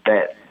to get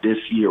that this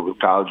year with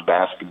college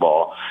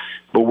basketball.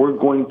 But we're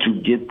going to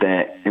get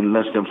that in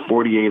less than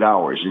 48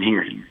 hours. And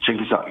here, check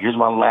this out. Here's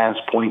my last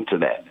point to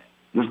that.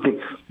 Let's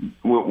think,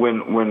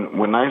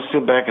 when I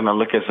sit back and I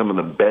look at some of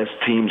the best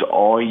teams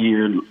all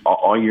year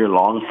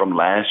long from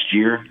last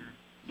year,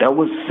 that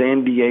was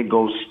San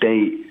Diego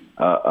State,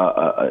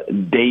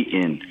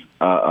 Dayton,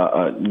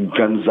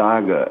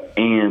 Gonzaga,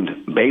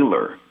 and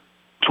Baylor.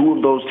 2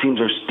 of those teams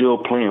are still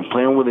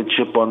playing with a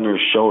chip on their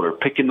shoulder,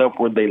 picking up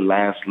where they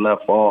last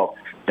left off.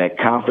 That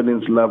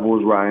confidence level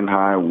is riding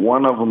high.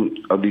 One of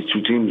these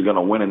 2 teams is going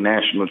to win a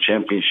national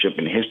championship,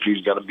 and history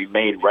is going to be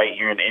made right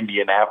here in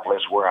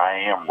Indianapolis where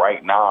I am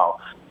right now.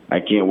 I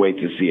can't wait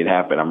to see it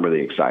happen. I'm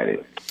really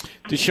excited.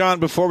 Deshaun,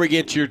 before we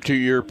get to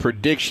your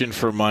prediction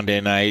for Monday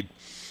night,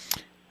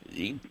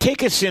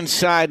 take us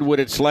inside what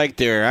it's like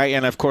there.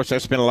 And, of course, I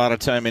spent a lot of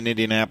time in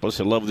Indianapolis.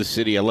 I love the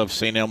city. I love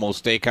St.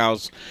 Elmo's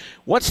Steakhouse.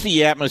 What's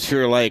the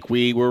atmosphere like?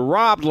 We were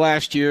robbed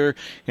last year,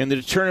 and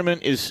the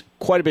tournament is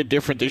quite a bit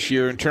different this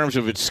year in terms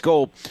of its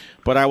scope.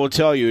 But I will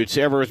tell you, it's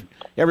every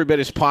bit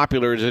as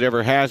popular as it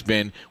ever has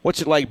been.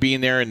 What's it like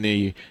being there in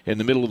the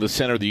middle of the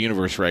center of the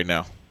universe right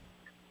now?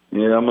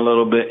 Yeah, I'm a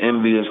little bit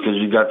envious because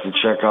you got to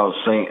check out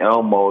St.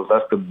 Elmo's.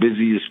 That's the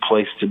busiest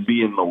place to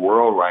be in the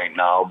world right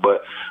now.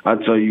 But I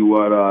tell you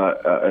what,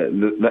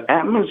 the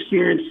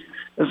atmosphere, it's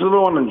a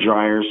little on the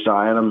drier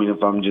side. I mean,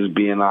 if I'm just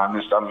being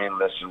honest,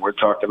 listen, we're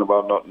talking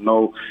about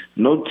no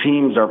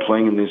teams are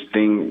playing in this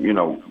thing,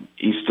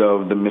 east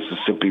of the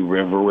Mississippi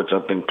River, which I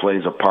think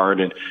plays a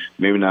part, and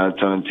maybe not a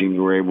ton of teams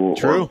were able.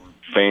 True.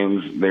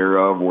 Fans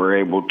thereof were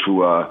able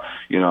to,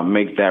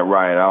 make that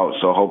ride out.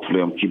 So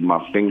hopefully I'm keeping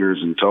my fingers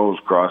and toes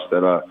crossed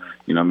that,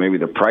 maybe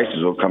the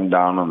prices will come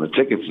down on the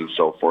tickets and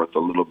so forth a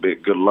little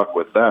bit. Good luck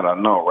with that, I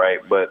know, right?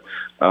 But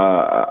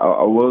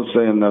I will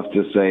say enough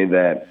to say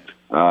that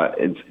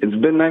it's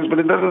been nice, but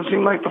it doesn't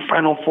seem like the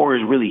Final Four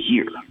is really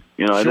here.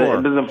 Sure,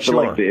 it doesn't feel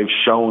like they've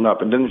shown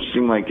up. It doesn't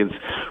seem like it's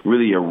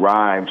really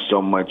arrived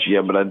so much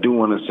yet. But I do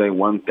want to say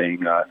one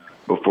thing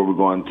before we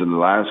go on to the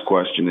last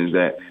question is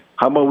that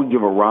how about we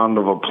give a round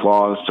of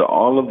applause to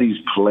all of these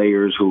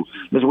players who,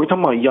 listen, we're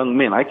talking about young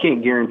men. I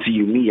can't guarantee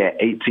you me at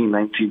 18,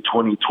 19,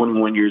 20,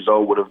 21 years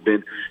old would have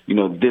been,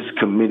 this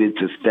committed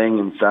to staying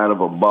inside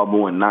of a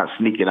bubble and not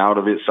sneaking out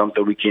of it,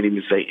 something we can't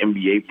even say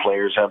NBA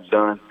players have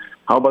done.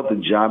 How about the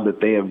job that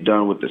they have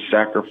done with the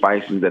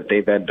sacrifices that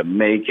they've had to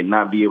make and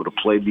not be able to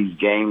play these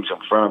games in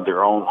front of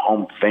their own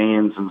home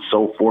fans and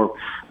so forth?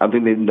 I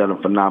think they've done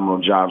a phenomenal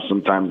job.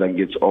 Sometimes that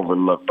gets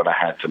overlooked, but I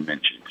had to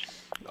mention it.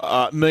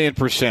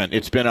 1,000,000%.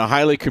 It's been a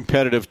highly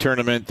competitive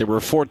tournament. There were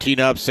 14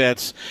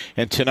 upsets,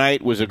 and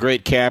tonight was a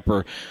great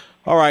capper.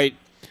 All right,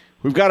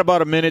 we've got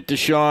about a minute,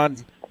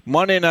 Deshaun.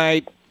 Monday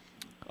night,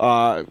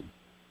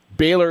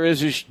 Baylor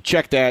is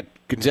check that.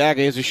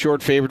 Gonzaga is a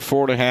short favorite,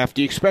 4.5.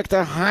 Do you expect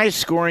a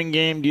high-scoring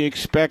game? Do you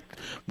expect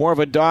more of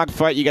a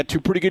dogfight? You got 2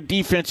 pretty good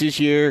defenses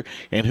here,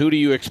 and who do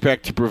you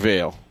expect to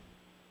prevail?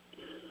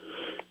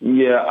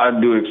 Yeah, I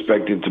do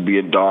expect it to be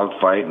a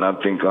dogfight, and I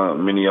think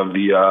many of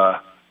the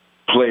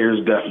players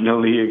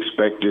definitely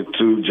expect it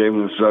too.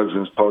 Jalen Suggs in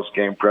his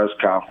post-game press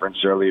conference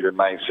earlier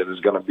tonight said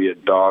it's going to be a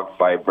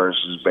dogfight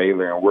versus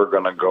Baylor, and we're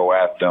going to go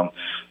at them.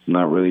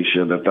 not really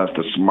sure that that's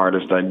the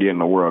smartest idea in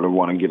the world. I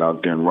want to get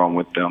out there and run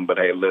with them. But,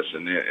 hey,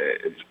 listen,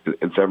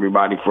 it's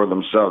everybody for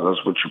themselves.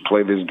 That's what you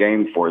play this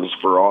game for. It's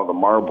for all the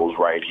marbles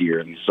right here.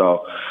 And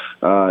so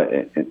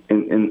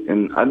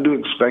and I do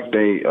expect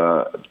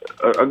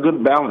a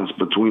good balance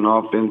between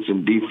offense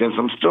and defense.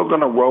 I'm still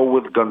going to roll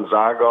with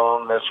Gonzaga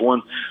on this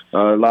one.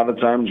 A lot of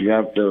times you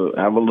have to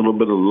have a little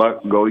bit of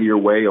luck go your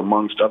way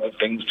amongst other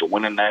things to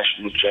win a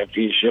national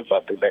championship.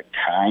 I think that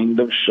kind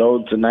of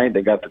showed tonight.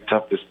 They got the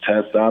toughest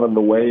test out of the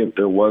way, if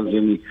there was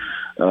any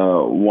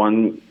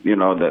one,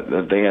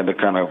 that they had to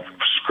kind of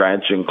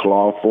scratch and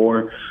claw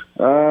for.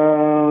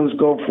 Let's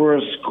go for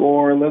a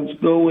score. Let's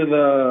go with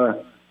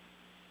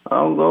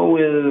I'll go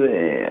with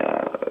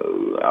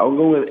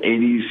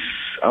 80.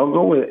 I'll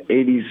go with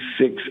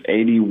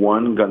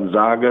 86-81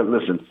 Gonzaga.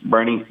 Listen,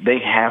 Bernie, they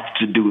have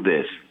to do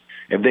this.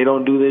 If they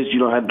don't do this, you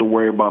don't have to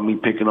worry about me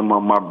picking them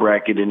on my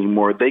bracket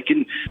anymore. They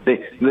can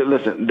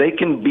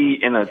be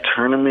in a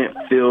tournament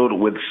filled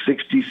with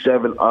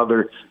 67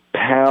 other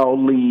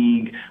PAL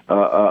League,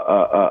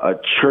 a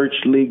church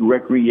league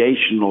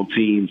recreational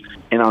teams,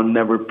 and I'll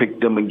never pick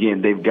them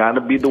again. They've got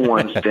to be the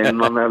ones standing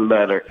on that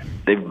ladder.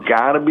 They've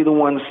got to be the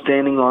ones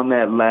standing on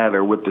that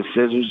ladder with the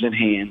scissors in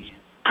hands,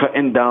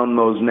 cutting down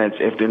those nets.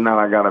 If they're not,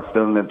 I got a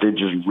feeling that they're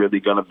just really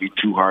going to be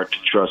too hard to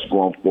trust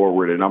going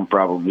forward, and I'm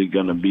probably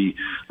going to be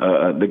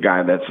the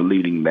guy that's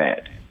leading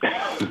that.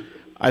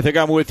 I think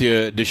I'm with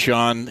you,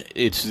 Deshaun.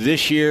 It's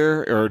this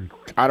year, or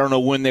I don't know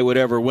when they would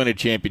ever win a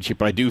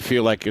championship. I do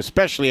feel like,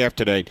 especially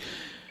after tonight,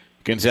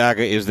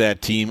 Gonzaga is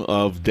that team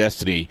of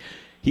destiny.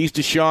 He's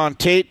Deshaun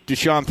Tate.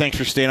 Deshaun, thanks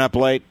for staying up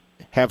late.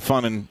 Have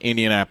fun in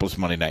Indianapolis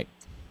Monday night.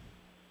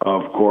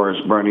 Of course,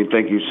 Bernie.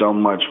 Thank you so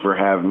much for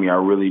having me. I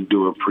really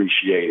do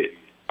appreciate it.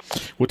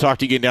 We'll talk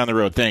to you again down the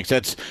road. Thanks.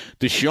 That's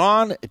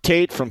Deshaun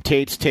Tate from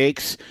Tate's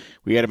Takes.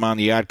 We had him on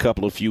the Odd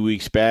Couple a few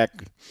weeks back,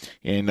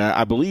 and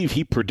I believe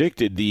he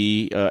predicted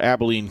the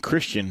Abilene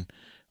Christian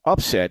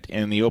upset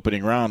in the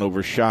opening round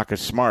over Shaka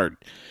Smart.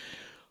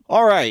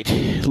 All right,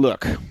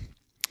 look,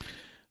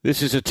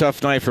 this is a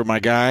tough night for my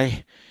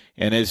guy,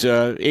 and as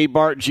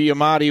Bart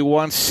Giamatti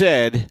once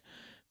said,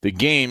 the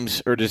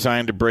games are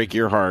designed to break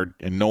your heart,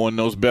 and no one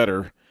knows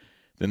better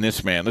than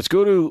this man. Let's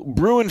go to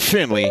Bruin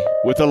Finley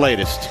with the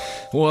latest.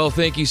 Well,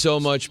 thank you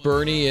so much,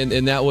 Bernie,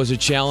 and that was a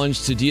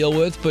challenge to deal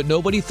with, but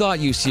nobody thought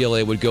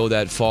UCLA would go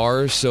that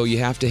far, so you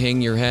have to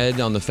hang your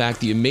head on the fact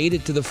that you made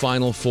it to the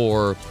Final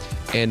Four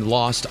and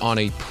lost on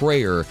a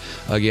prayer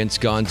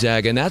against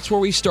Gonzaga. And that's where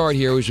we start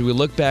here as we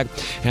look back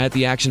at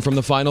the action from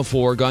the Final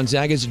Four.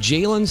 Gonzaga's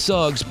Jalen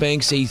Suggs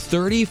banks a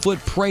 30-foot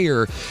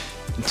prayer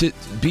to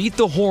beat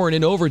the Horn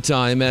in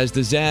overtime as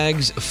the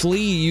Zags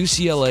flee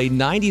UCLA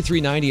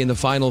 93-90 in the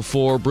Final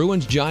Four.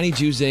 Bruins' Johnny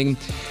Juzang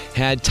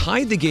had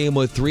tied the game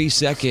with 3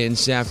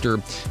 seconds after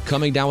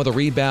coming down with a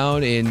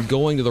rebound and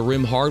going to the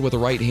rim hard with the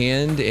right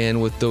hand.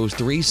 And with those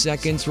 3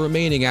 seconds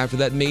remaining after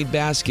that made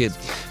basket,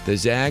 the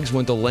Zags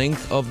went the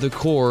length of the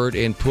court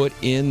and put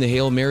in the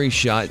Hail Mary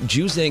shot.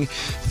 Juzang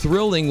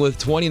thrilling with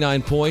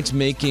 29 points,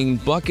 making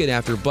bucket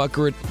after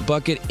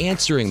bucket,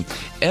 answering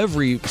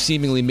every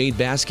seemingly made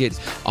basket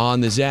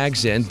on the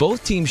Zags end.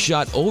 Both teams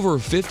shot over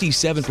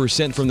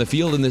 57% from the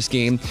field in this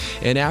game,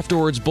 and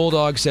afterwards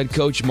Bulldogs head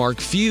coach Mark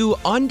Few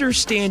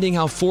understanding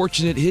how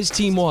fortunate his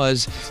team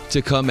was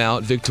to come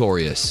out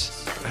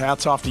victorious.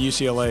 Hats off to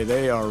UCLA.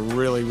 They are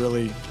really,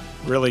 really,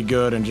 really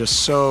good and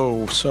just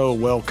so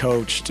well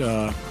coached.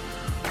 It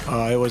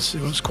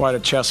was quite a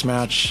chess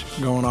match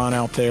going on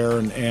out there,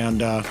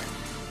 and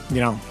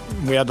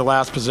we had the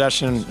last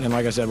possession, and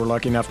like I said, we're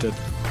lucky enough to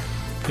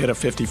hit a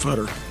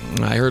 50-footer.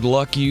 I heard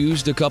luck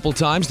used a couple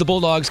times. The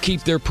Bulldogs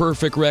keep their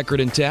perfect record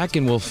intact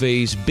and will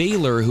face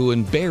Baylor, who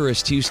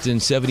embarrassed Houston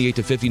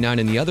 78-59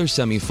 in the other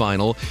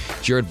semifinal.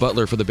 Jared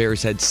Butler for the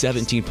Bears had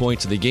 17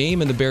 points in the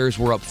game, and the Bears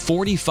were up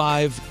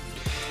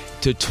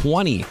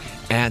 45-20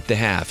 at the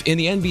half. In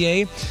the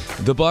NBA,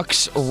 the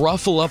Bucks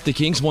ruffle up the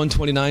Kings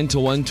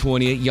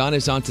 129-128.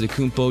 Giannis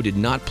Antetokounmpo did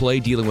not play,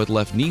 dealing with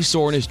left knee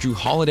soreness. Drew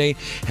Holiday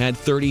had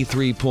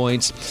 33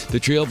 points. The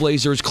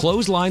Trailblazers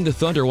clotheslined the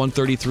Thunder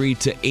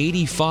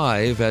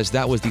 133-85, as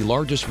that was the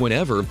largest win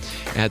ever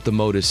at the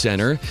Moda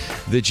Center.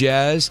 The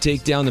Jazz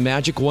take down the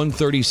Magic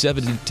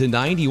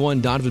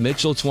 137-91. Donovan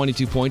Mitchell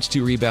 22 points,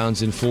 2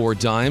 rebounds, and 4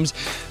 dimes.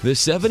 The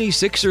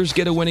 76ers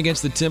get a win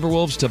against the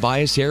Timberwolves.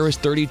 Tobias Harris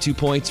 32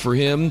 points for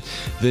him.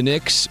 The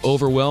Knicks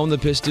overwhelmed the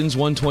Pistons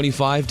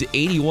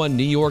 125-81.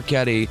 New York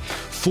had a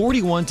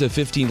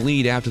 41-15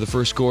 lead after the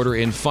first quarter.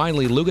 And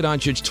finally, Luka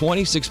Doncic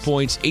 26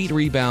 points, 8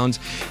 rebounds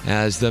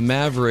as the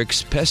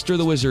Mavericks pester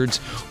the Wizards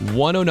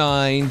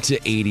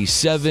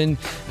 109-87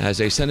 as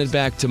they send it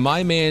back to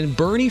my man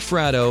Bernie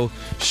Fratto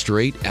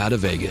straight out of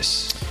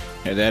Vegas.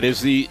 And that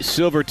is the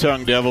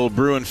Silver-Tongued Devil,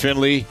 Bruin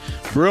Finley.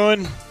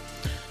 Bruin,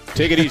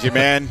 take it easy,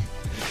 man.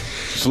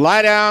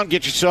 Lie down,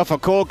 get yourself a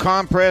cold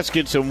compress,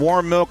 get some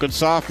warm milk and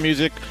soft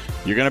music.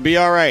 You're going to be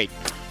all right.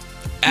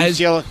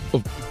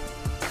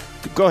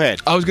 Go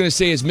ahead. I was going to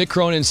say, as Mick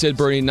Cronin said,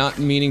 Bernie, not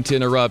meaning to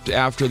interrupt,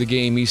 after the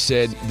game, he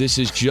said, this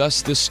is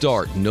just the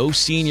start. No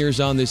seniors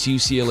on this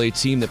UCLA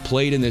team that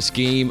played in this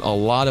game. A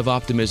lot of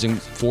optimism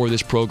for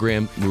this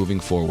program moving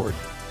forward.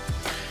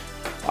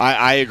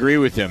 I agree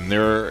with him.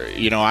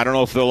 I don't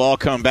know if they'll all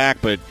come back,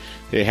 but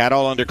they had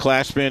all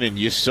underclassmen, and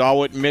you saw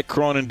what Mick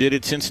Cronin did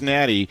at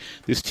Cincinnati.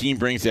 This team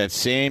brings that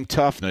same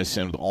toughness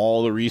and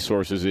all the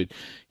resources at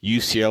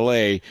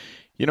UCLA.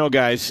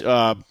 Guys,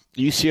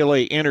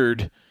 UCLA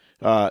entered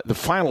the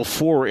Final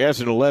Four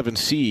as an 11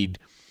 seed.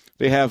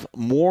 They have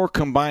more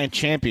combined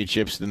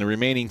championships than the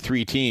remaining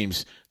 3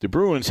 teams. The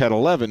Bruins had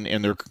 11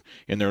 in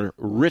their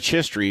rich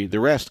history. The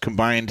rest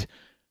combined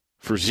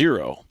for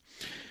 0.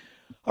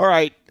 All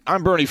right,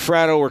 I'm Bernie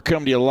Fratto. We're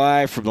coming to you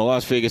live from the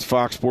Las Vegas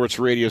Fox Sports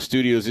Radio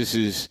studios. This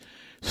is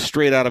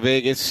Straight Out of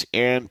Vegas.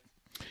 And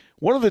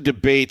one of the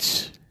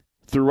debates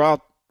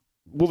throughout,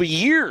 the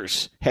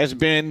years has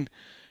been,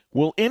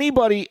 will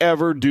anybody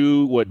ever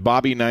do what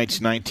Bobby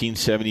Knight's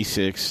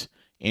 1976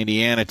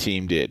 Indiana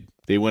team did?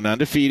 They went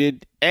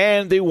undefeated,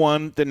 and they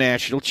won the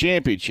national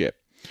championship.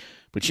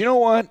 But you know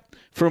what?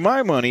 For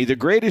my money, the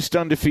greatest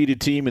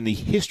undefeated team in the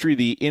history of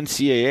the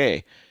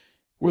NCAA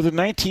were the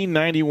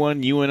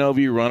 1991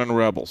 UNLV Runnin'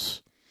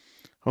 Rebels.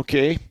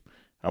 Okay,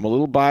 I'm a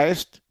little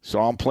biased,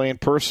 saw them play in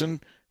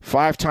person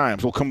 5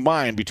 times. Well,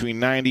 combined between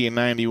 90 and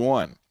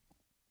 91.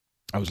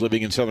 I was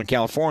living in Southern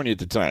California at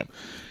the time.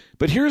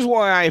 But here's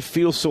why I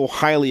feel so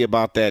highly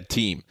about that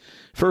team.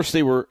 First,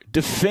 they were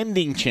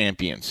defending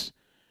champions.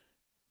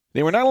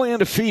 They were not only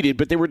undefeated,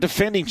 but they were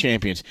defending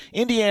champions.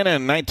 Indiana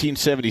in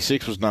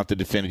 1976 was not the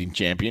defending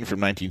champion from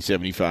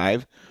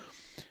 1975.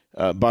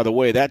 By the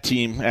way, that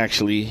team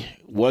actually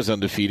was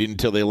undefeated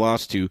until they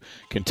lost to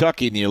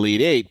Kentucky in the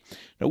Elite Eight.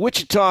 Now,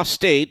 Wichita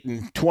State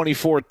in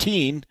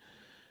 2014,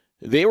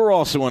 they were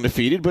also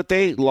undefeated, but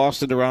they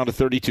lost in the round of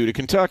 32 to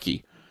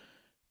Kentucky.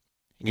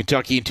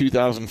 Kentucky in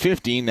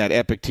 2015, that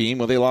epic team,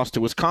 they lost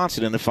to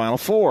Wisconsin in the Final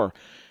Four.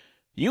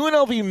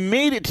 UNLV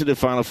made it to the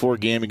Final Four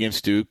game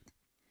against Duke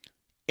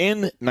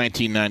in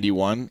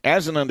 1991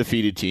 as an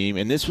undefeated team,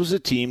 and this was a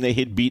team they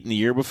had beaten the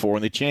year before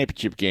in the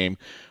championship game,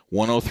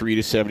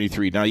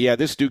 103-73. Now, yeah,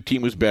 this Duke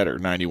team was better,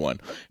 91.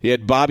 They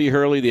had Bobby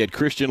Hurley, they had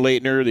Christian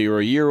Laettner, they were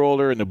a year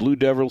older, and the Blue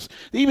Devils,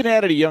 they even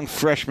added a young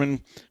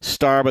freshman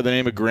star by the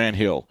name of Grant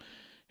Hill.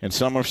 And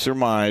some have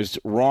surmised,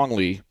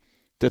 wrongly,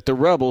 that the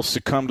Rebels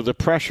succumbed to the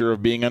pressure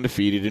of being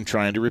undefeated and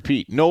trying to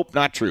repeat. Nope,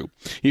 not true.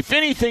 If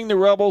anything, the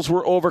Rebels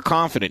were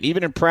overconfident.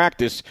 Even in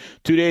practice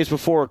 2 days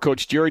before,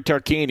 Coach Jerry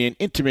Tarkanian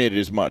intimated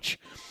as much,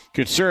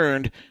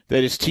 concerned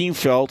that his team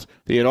felt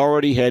they had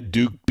already had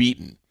Duke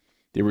beaten.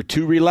 They were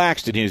too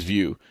relaxed in his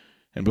view.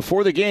 And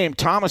before the game,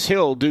 Thomas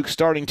Hill, Duke's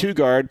starting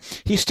 2-guard,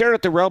 he stared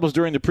at the Rebels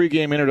during the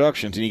pregame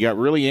introductions, and he got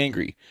really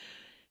angry.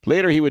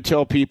 Later, he would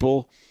tell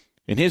people,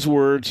 in his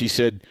words, he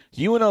said,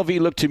 UNLV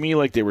looked to me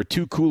like they were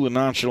too cool and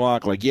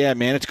nonchalant, like, yeah,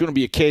 man, it's going to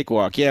be a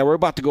cakewalk. Yeah, we're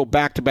about to go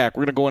back-to-back.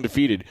 We're going to go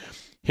undefeated.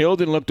 Hill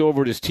then looked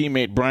over at his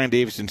teammate Brian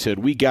Davis and said,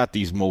 we got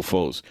these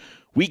mofos.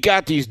 We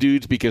got these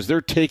dudes because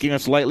they're taking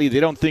us lightly. They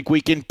don't think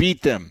we can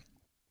beat them.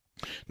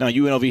 Now,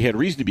 UNLV had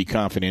reason to be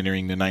confident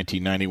entering the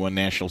 1991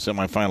 national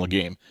semifinal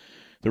game.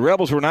 The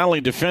Rebels were not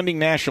only defending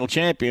national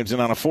champions and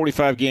on a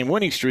 45-game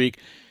winning streak,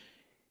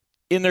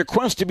 in their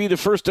quest to be the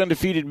first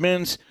undefeated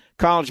men's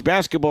college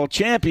basketball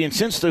champion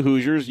since the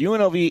Hoosiers,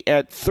 UNLV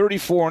at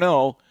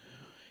 34-0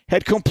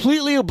 had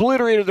completely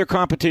obliterated their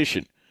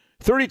competition.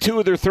 32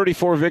 of their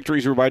 34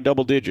 victories were by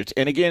double digits.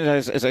 And again,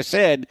 as I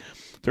said,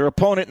 their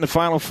opponent in the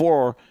Final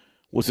Four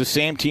was the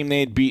same team they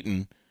had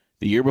beaten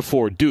the year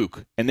before,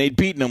 Duke, and they'd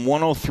beaten them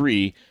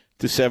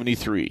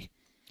 103-73.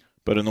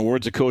 But in the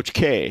words of Coach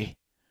K,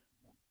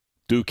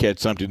 Duke had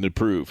something to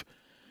prove.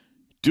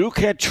 Duke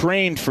had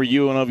trained for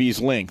UNLV's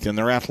length and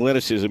their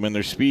athleticism and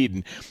their speed.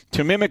 And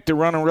to mimic the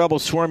Runnin'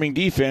 Rebels swarming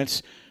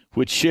defense,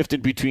 which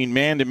shifted between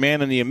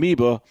man-to-man and the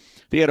amoeba,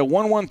 they had a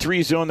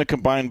 1-1-3 zone that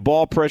combined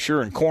ball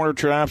pressure and corner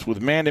traps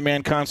with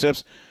man-to-man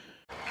concepts.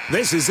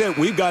 This is it.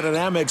 We've got an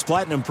Amex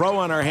Platinum Pro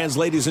on our hands,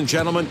 ladies and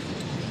gentlemen.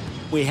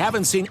 We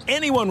haven't seen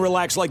anyone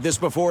relax like this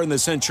before in the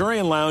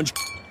Centurion Lounge.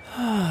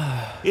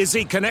 Is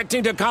he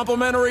connecting to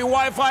complimentary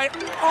Wi-Fi?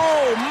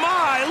 Oh,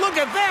 my! Look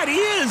at that! He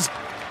is!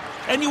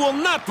 And you will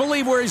not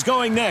believe where he's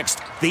going next.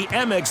 The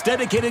Amex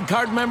dedicated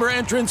card member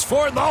entrance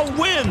for the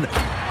win.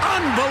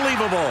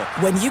 Unbelievable.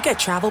 When you get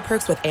travel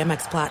perks with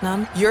Amex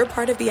Platinum, you're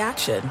part of the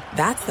action.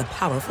 That's the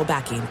powerful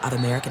backing of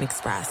American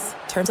Express.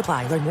 Terms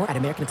apply. Learn more at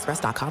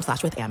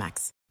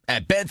americanexpress.com/withAmex.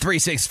 At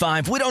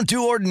Bet365, we don't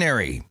do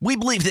ordinary. We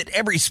believe that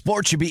every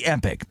sport should be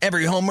epic.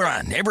 Every home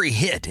run, every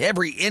hit,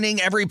 every inning,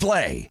 every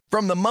play.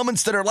 From the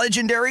moments that are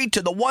legendary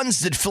to the ones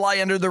that fly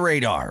under the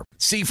radar.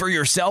 See for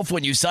yourself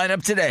when you sign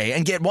up today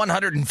and get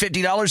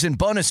 $150 in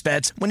bonus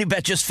bets when you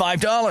bet just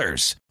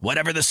 $5.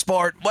 Whatever the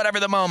sport, whatever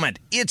the moment,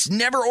 it's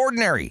never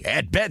ordinary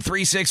at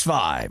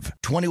Bet365.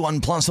 21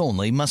 plus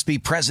only. Must be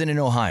present in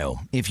Ohio.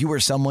 If you or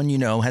someone you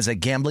know has a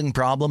gambling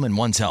problem and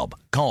wants help,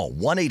 call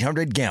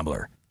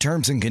 1-800-GAMBLER.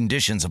 Terms and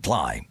conditions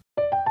apply.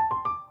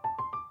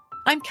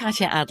 I'm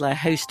Katya Adler,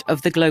 host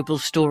of The Global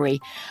Story.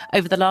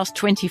 Over the last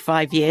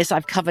 25 years,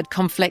 I've covered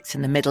conflicts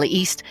in the Middle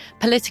East,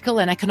 political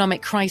and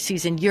economic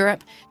crises in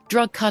Europe,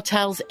 drug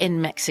cartels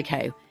in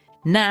Mexico.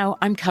 Now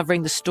I'm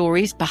covering the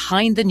stories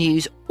behind the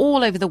news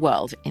all over the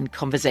world in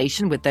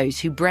conversation with those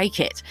who break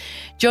it.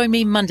 Join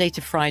me Monday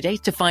to Friday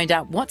to find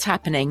out what's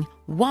happening,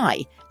 why,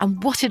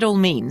 and what it all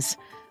means.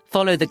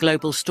 Follow The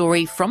Global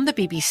Story from the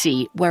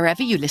BBC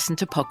wherever you listen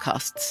to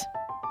podcasts.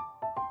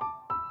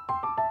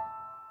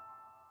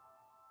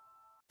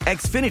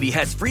 Xfinity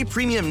has free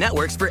premium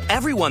networks for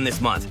everyone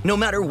this month, no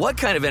matter what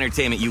kind of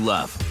entertainment you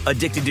love.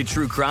 Addicted to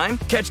true crime?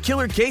 Catch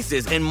killer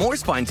cases and more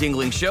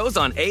spine-tingling shows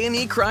on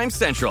A&E Crime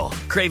Central.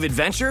 Crave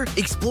adventure?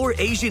 Explore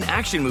Asian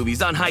action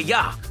movies on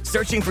Hi-Ya.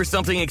 Searching for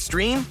something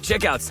extreme?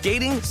 Check out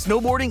skating,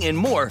 snowboarding, and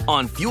more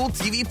on Fuel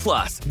TV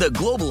Plus, the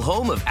global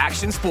home of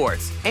action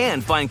sports.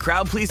 And find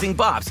crowd-pleasing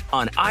bops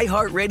on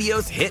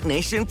iHeartRadio's Hit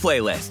Nation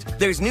playlist.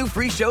 There's new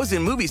free shows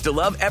and movies to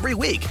love every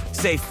week.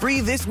 Say free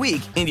this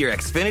week in your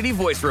Xfinity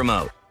voice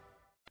remote.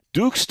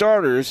 Duke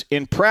starters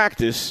in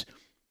practice,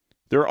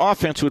 their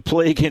offense would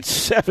play against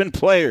 7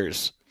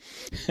 players.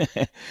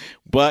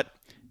 But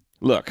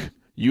look,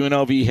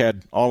 UNLV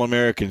had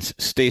All-Americans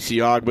Stacey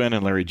Ogben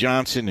and Larry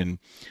Johnson, and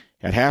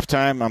at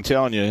halftime, I'm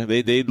telling you,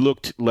 they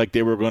looked like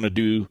they were going to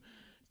do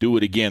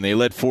it again. They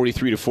led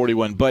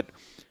 43-41, but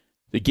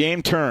the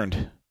game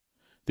turned.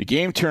 The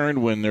game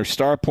turned when their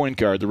star point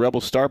guard, the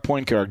Rebels' star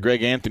point guard,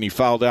 Greg Anthony,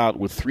 fouled out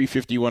with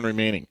 3:51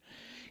 remaining.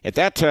 At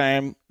that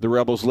time, the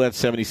Rebels led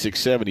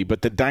 76-70,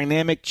 but the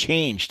dynamic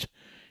changed,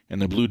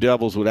 and the Blue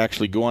Devils would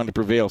actually go on to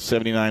prevail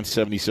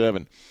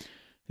 79-77.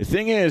 The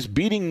thing is,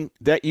 beating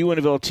that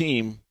UNLV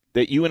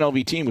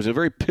team was a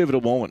very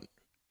pivotal moment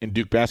in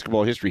Duke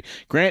basketball history.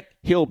 Grant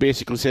Hill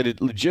basically said it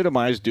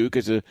legitimized Duke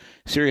as a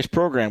serious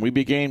program. We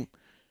became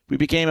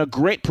a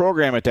great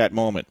program at that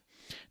moment.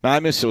 Now, I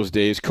miss those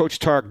days. Coach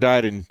Tark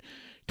died in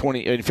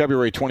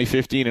February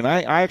 2015, and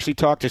I actually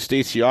talked to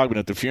Stacey Ogben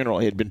at the funeral.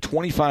 It had been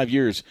 25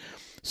 years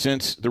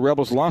since the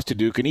Rebels lost to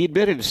Duke, and he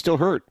admitted it still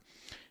hurt.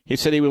 He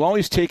said he will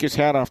always take his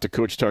hat off to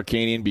Coach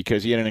Tarkanian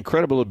because he had an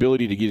incredible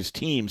ability to get his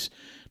teams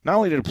not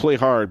only to play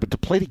hard, but to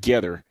play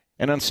together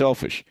and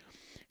unselfish.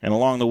 And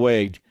along the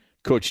way,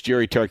 Coach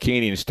Jerry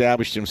Tarkanian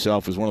established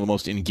himself as one of the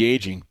most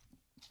engaging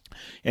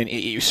and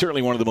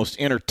certainly one of the most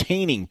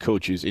entertaining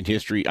coaches in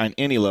history on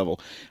any level.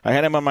 I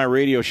had him on my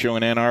radio show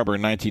in Ann Arbor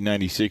in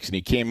 1996, and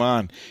he came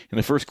on, and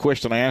the first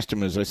question I asked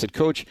him is, I said,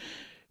 Coach,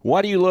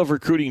 why do you love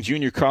recruiting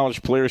junior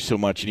college players so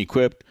much? And he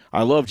quipped,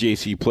 I love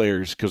JC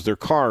players because their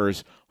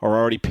cars are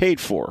already paid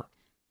for.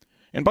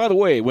 And by the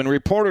way, when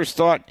reporters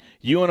thought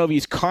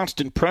UNLV's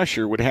constant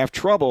pressure would have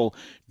trouble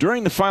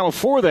during the Final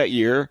Four that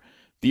year,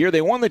 the year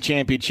they won the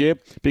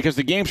championship, because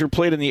the games were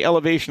played in the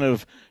elevation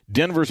of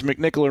Denver's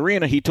McNichol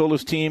Arena, he told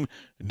his team,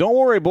 don't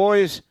worry,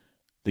 boys,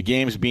 the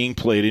game's being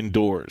played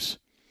indoors.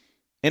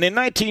 And in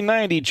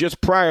 1990,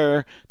 just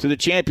prior to the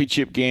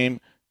championship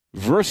game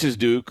versus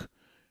Duke,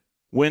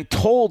 when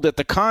told that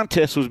the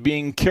contest was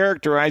being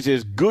characterized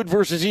as good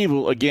versus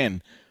evil,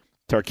 again,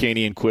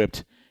 Tarkanian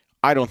quipped,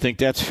 I don't think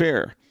that's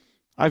fair.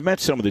 I've met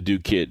some of the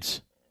Duke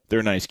kids.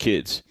 They're nice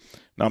kids.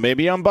 Now,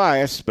 maybe I'm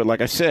biased, but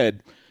like I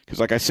said,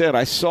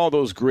 I saw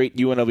those great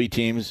UNLV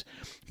teams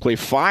play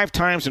 5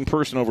 times in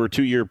person over a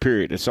 2-year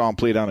period. I saw them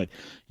play down at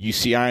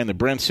UCI in the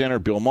Brent Center,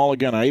 Bill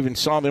Mulligan. I even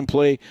saw them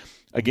play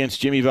against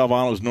Jimmy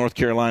Valvano's North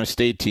Carolina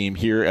State team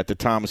here at the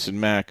Thomas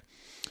and Mack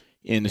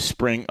in the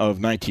spring of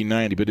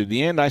 1990. But in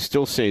the end, I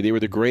still say they were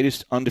the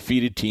greatest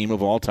undefeated team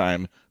of all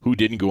time who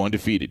didn't go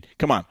undefeated.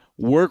 Come on,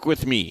 work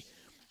with me.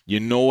 You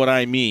know what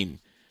I mean.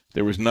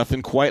 There was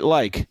nothing quite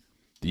like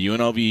the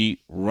UNLV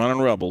running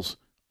Rebels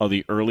of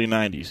the early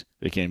 90s.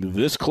 They came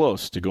this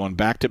close to going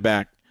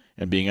back-to-back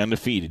and being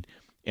undefeated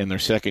in their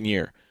second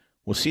year.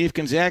 We'll see if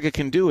Gonzaga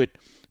can do it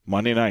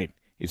Monday night.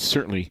 It's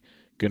certainly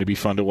going to be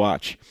fun to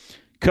watch.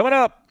 Coming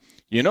up,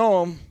 you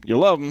know him, you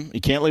love him,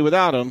 you can't live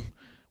without him.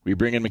 We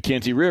bring in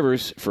Mackenzie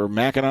Rivers for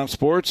Mackinon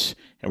Sports,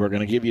 and we're going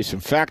to give you some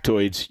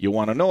factoids you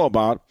want to know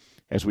about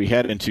as we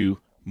head into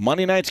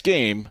Monday night's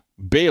game,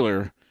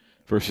 Baylor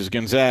versus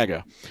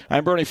Gonzaga.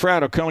 I'm Bernie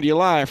Fratto, coming to you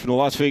live from the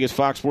Las Vegas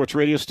Fox Sports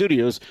Radio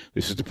studios.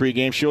 This is the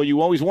pregame show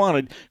you always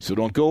wanted, so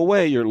don't go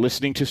away. You're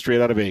listening to Straight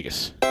Outta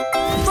Vegas.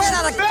 Straight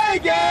Outta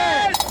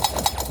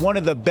Vegas! One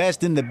of the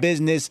best in the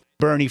business,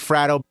 Bernie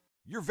Fratto.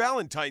 Your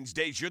Valentine's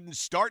Day shouldn't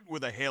start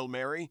with a Hail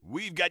Mary.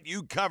 We've got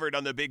you covered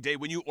on the big day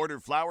when you order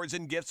flowers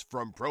and gifts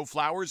from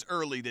ProFlowers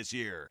early this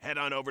year. Head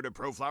on over to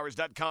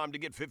ProFlowers.com to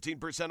get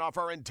 15% off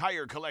our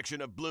entire collection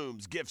of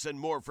blooms, gifts, and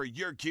more for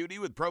your cutie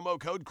with promo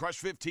code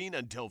CRUSH15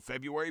 until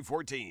February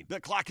 14th.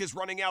 The clock is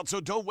running out, so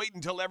don't wait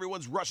until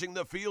everyone's rushing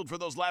the field for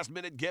those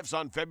last-minute gifts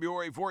on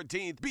February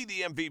 14th. Be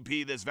the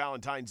MVP this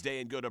Valentine's Day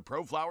and go to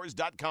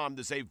ProFlowers.com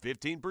to save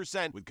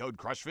 15% with code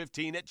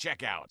CRUSH15 at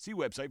checkout. See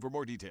website for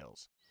more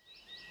details.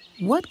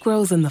 What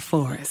grows in the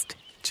forest?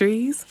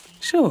 Trees?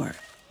 Sure.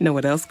 Know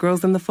what else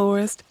grows in the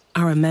forest?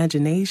 Our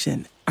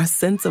imagination, our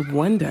sense of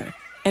wonder,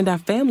 and our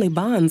family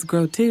bonds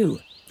grow too.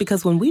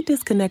 Because when we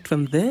disconnect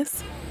from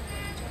this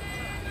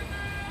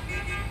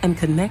and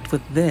connect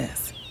with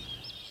this,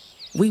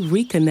 we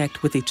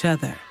reconnect with each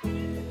other.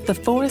 The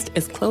forest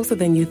is closer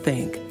than you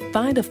think.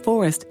 Find a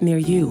forest near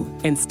you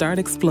and start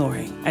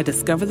exploring at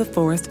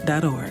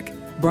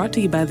discovertheforest.org. Brought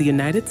to you by the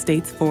United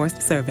States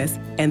Forest Service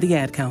and the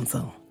Ad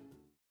Council.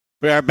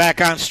 We are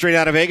back on Straight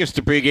Out of Vegas,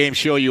 the pregame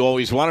show you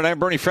always wanted. I'm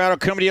Bernie Fratto,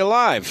 coming to you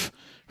live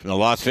from the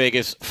Las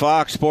Vegas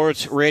Fox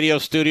Sports Radio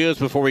studios.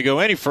 Before we go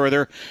any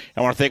further,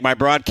 I want to thank my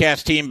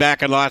broadcast team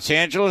back in Los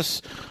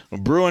Angeles,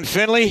 Brew and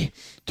Finley,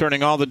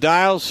 turning all the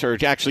dials, or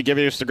actually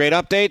giving us the great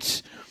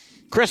updates.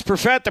 Chris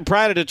Perfett, the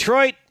pride of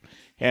Detroit,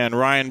 and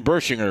Ryan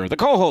Bershinger, the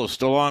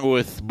co-host, along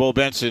with Bo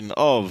Benson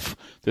of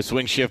the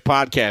Swing Shift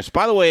Podcast.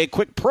 By the way, a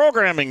quick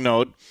programming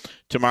note.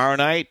 Tomorrow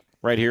night,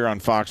 right here on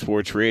Fox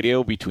Sports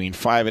Radio, between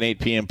 5 and 8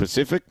 p.m.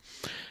 Pacific,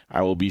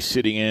 I will be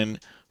sitting in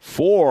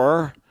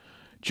for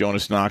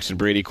Jonas Knox and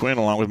Brady Quinn,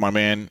 along with my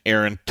man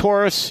Aaron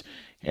Torres,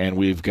 and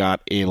we've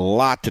got a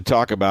lot to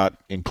talk about,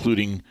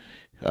 including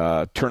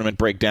tournament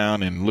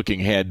breakdown and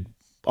looking ahead,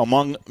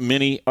 among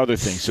many other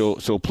things.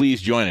 So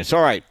please join us.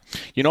 All right.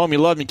 You know him, you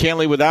love him, you can't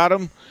live without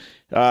him.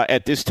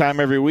 At this time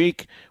every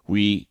week,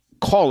 we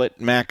call it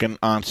Mackin'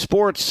 on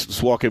Sports.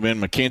 Let's welcome in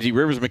Mackenzie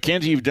Rivers.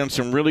 Mackenzie, you've done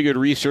some really good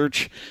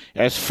research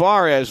as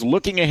far as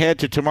looking ahead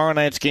to tomorrow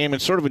night's game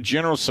and sort of a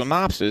general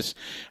synopsis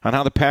on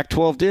how the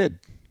Pac-12 did.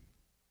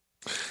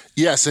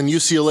 Yes, and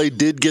UCLA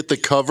did get the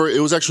cover. It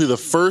was actually the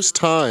first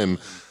time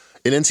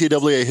in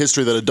NCAA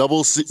history that a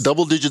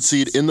double-digit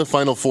seed in the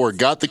Final Four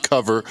got the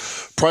cover.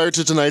 Prior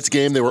to tonight's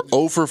game, they were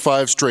 0 for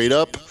 5 straight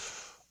up,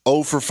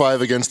 0 for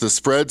 5 against the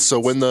spread. So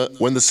when the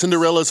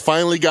Cinderellas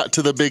finally got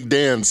to the big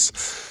dance,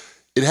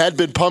 it had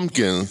been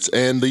pumpkins,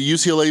 and the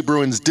UCLA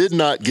Bruins did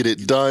not get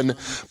it done,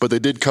 but they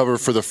did cover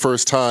for the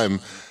first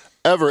time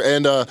ever.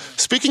 And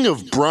speaking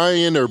of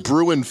Brian or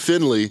Bruin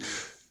Finley,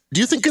 do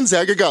you think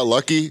Gonzaga got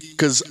lucky?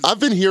 Because I've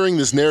been hearing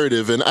this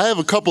narrative, and I have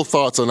a couple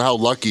thoughts on how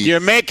lucky.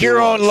 You make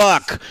your own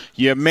luck.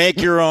 You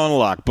make your own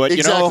luck. But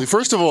exactly. You know,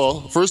 First of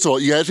all,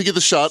 you had to get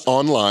the shot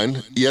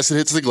online. Yes, it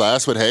hits the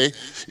glass, but hey,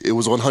 it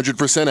was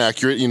 100%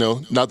 accurate. You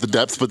know, not the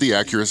depth, but the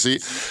accuracy.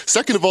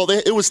 Second of all,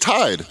 it was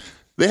tied.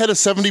 They had a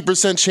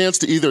 70% chance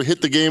to either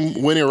hit the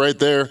game winner right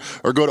there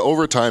or go to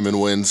overtime and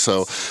win.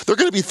 So they're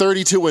going to be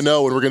 32-0, and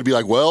we're going to be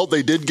like, well,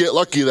 they did get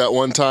lucky that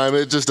one time.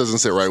 It just doesn't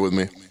sit right with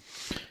me.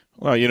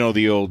 Well, you know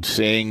the old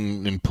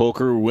saying in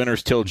poker,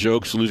 winners tell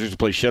jokes, losers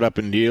play shut up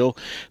and deal.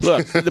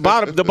 Look, the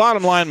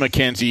bottom line,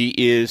 Mackenzie,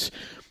 is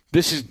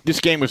this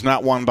game was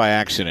not won by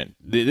accident.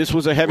 This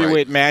was a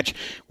heavyweight match.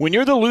 When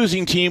you're the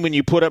losing team and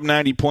you put up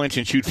 90 points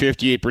and shoot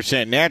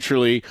 58%,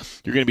 naturally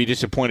you're going to be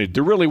disappointed.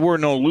 There really were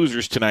no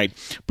losers tonight,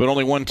 but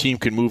only one team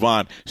can move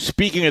on.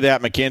 Speaking of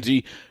that,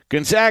 Mackenzie,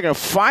 Gonzaga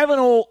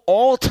 5-0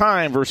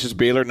 all-time versus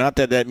Baylor. Not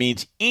that that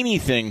means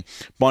anything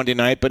Monday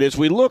night, but as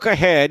we look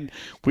ahead,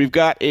 we've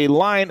got a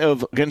line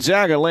of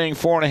Gonzaga laying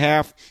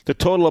 4.5, the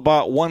total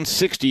about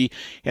 160,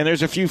 and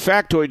there's a few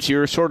factoids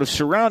here sort of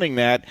surrounding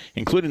that,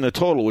 including the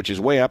total, which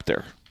is way up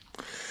there.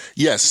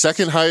 Yes,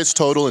 second highest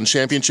total in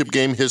championship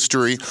game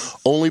history,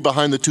 only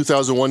behind the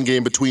 2001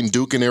 game between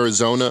Duke and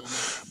Arizona.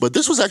 But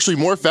this was actually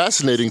more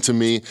fascinating to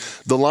me.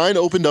 The line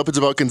opened up, it's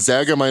about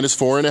Gonzaga minus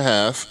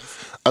 4.5.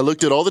 I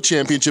looked at all the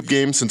championship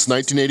games since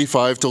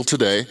 1985 till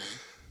today.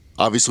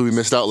 Obviously, we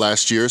missed out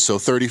last year, so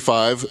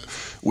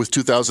 35 with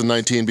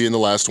 2019 being the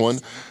last one.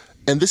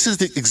 And this is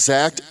the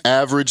exact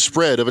average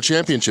spread of a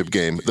championship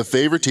game. The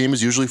favorite team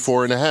is usually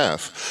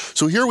 4.5.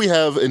 So here we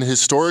have an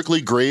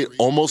historically great,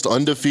 almost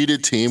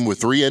undefeated team with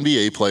 3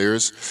 NBA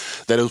players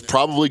that will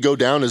probably go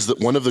down as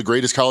one of the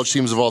greatest college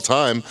teams of all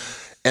time.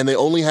 And they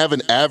only have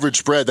an average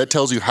spread. That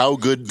tells you how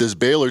good this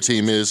Baylor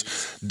team is.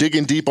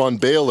 Digging deep on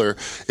Baylor,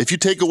 if you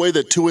take away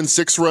that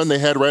 2-6 run they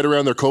had right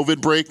around their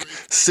COVID break,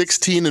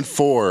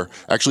 16-4,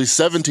 actually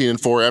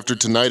 17-4 after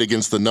tonight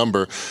against the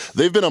number.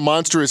 They've been a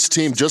monstrous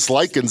team, just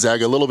like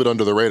Gonzaga, a little bit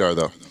under the radar,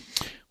 though.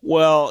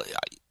 Well,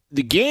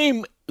 the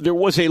game, there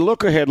was a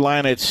look-ahead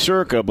line at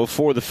Circa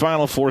before the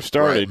Final Four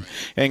started,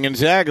 and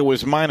Gonzaga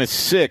was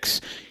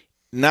 -6.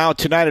 Now,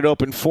 tonight it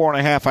opened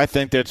 4.5. I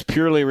think that's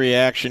purely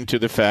reaction to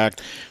the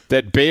fact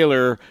that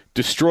Baylor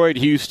destroyed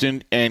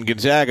Houston and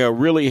Gonzaga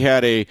really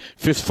had a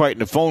fist fight in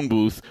the phone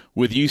booth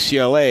with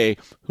UCLA,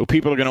 who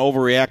people are going to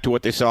overreact to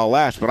what they saw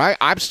last. But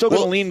I'm still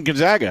going to lean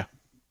Gonzaga.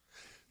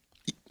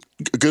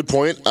 Good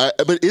point.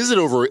 But is it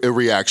over a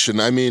reaction?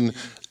 I mean,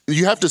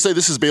 you have to say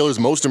this is Baylor's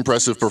most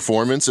impressive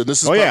performance, and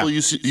this is probably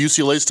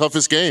UCLA's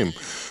toughest game.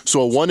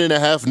 So a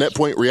 1.5 net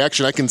point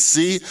reaction, I can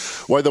see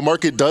why the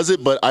market does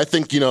it, but I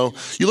think, you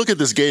look at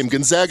this game,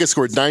 Gonzaga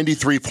scored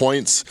 93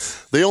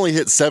 points. They only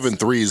hit 7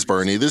 threes,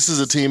 Bernie. This is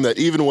a team that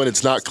even when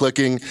it's not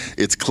clicking,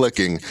 it's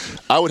clicking.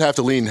 I would have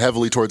to lean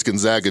heavily towards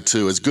Gonzaga,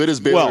 too. As good as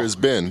Baylor has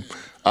been,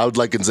 I would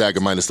like Gonzaga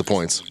minus the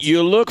points.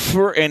 You look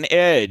for an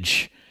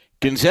edge.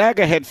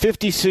 Gonzaga had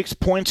 56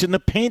 points in the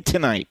paint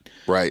tonight.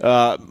 Right.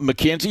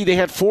 Mackenzie, they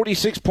had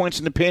 46 points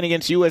in the paint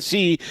against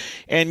USC,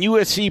 and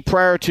USC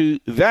prior to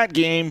that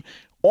game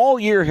all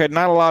year had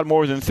not allowed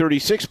more than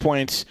 36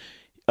 points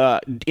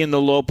in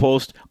the low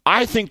post.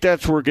 I think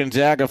that's where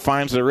Gonzaga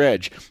finds their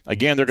edge.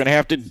 Again, they're going to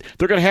have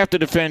to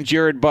defend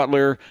Jared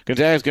Butler.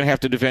 Gonzaga's going to have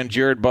to defend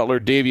Jared Butler,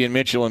 Davian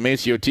Mitchell, and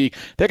Maceo Teague.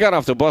 They got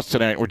off the bus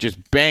tonight. We're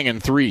just banging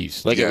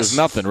threes like It was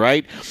nothing,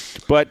 right?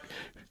 But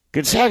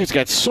Gonzaga's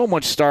got so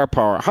much star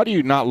power. How do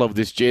you not love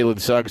this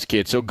Jalen Suggs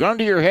kid? So gun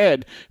to your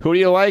head, who do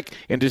you like?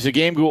 And does the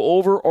game go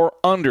over or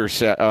under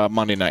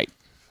Monday night?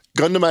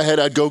 Gun to my head,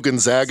 I'd go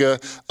Gonzaga.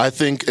 I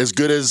think as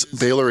good as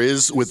Baylor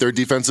is with their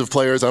defensive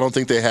players, I don't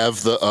think they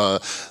have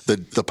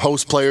the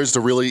post players to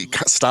really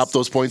stop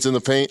those points in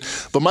the paint.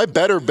 But my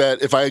better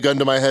bet, if I had gun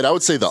to my head, I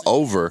would say the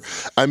over.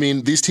 I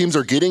mean, these teams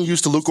are getting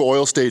used to Luka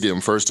Oil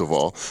Stadium, first of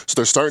all. So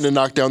they're starting to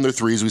knock down their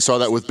threes. We saw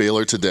that with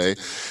Baylor today.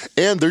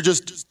 And they're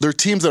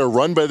teams that are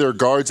run by their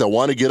guards that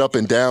want to get up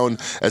and down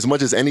as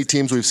much as any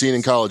teams we've seen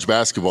in college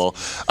basketball.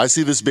 I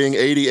see this being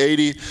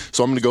 80-80,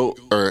 so I'm going to go,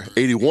 or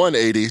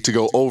 81-80 to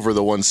go over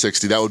the 160.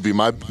 That would be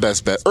my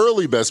best bet.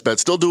 Early best bet.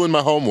 Still doing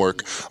my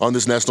homework on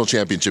this national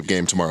championship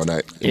game tomorrow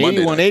night.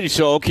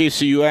 81-80.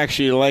 So you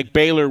actually like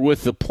Baylor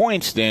with the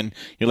points then.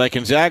 You like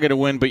Gonzaga to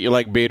win, but you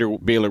like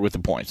Baylor with the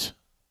points.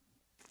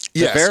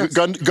 Yes,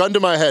 gun to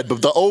my head.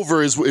 But the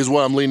over is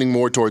what I'm leaning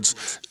more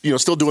towards,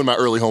 still doing my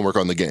early homework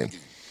on the game.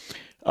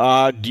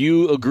 Do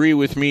you agree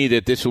with me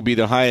that this will be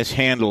the highest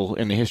handle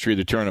in the history of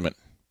the tournament?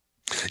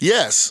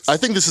 Yes. I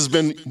think this has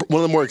been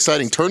one of the more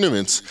exciting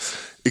tournaments,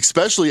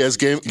 especially as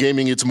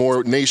gaming it's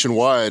more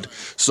nationwide.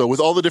 So with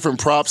all the different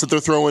props that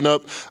they're throwing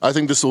up, I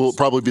think this will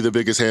probably be the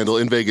biggest handle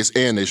in Vegas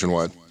and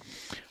nationwide.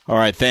 All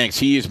right, thanks.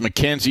 He is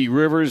Mackenzie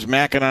Rivers,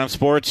 Mackinon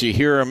Sports. You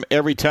hear him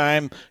every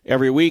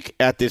week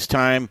at this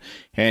time,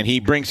 and he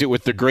brings it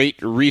with the great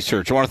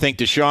research. I want to thank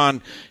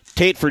Deshaun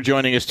Tate for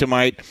joining us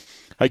tonight.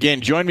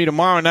 Again, join me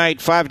tomorrow night,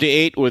 5 to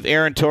 8, with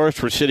Aaron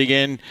Torres. We're sitting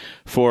in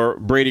for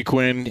Brady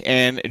Quinn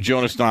and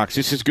Jonas Knox.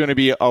 This is going to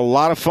be a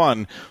lot of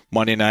fun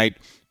Monday night.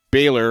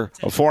 Baylor,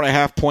 a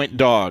 4.5-point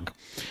dog.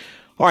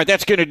 All right,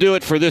 that's going to do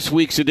it for this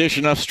week's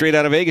edition of Straight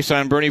Out of Vegas.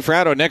 I'm Bernie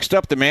Fratto. Next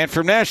up, the man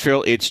from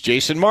Nashville, it's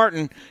Jason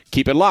Martin.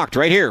 Keep it locked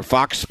right here,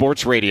 Fox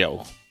Sports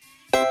Radio.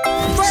 Straight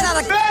Out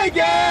of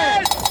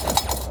Vegas!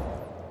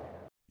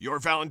 Your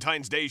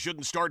Valentine's Day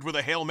shouldn't start with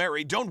a Hail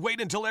Mary. Don't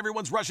wait until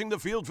everyone's rushing the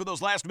field for those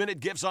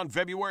last-minute gifts on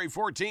February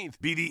 14th.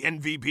 Be the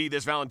MVP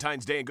this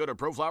Valentine's Day and go to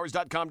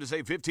proflowers.com to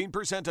save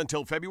 15%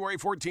 until February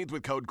 14th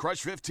with code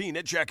CRUSH15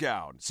 at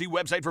checkout. See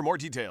website for more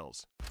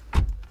details.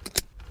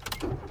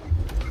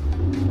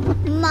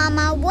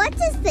 Mama, what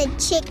does the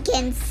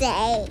chicken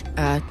say?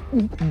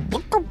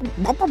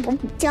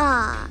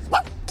 Dog.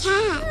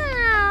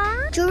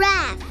 Cat.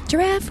 Giraffe.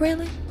 Giraffe,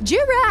 really?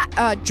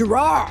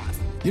 Giraffe.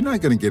 You're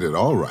not going to get it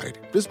all right.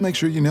 Just make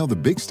sure you nail the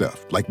big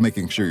stuff, like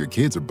making sure your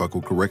kids are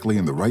buckled correctly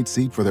in the right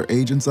seat for their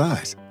age and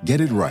size.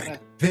 Get it right.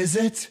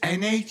 Visit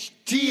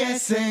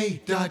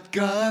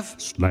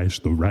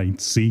NHTSA.gov/the right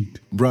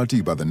seat. Brought to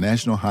you by the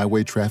National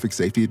Highway Traffic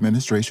Safety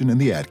Administration and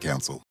the Ad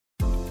Council.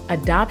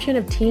 Adoption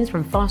of teens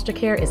from foster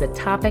care is a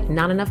topic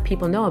not enough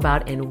people know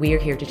about, and we're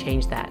here to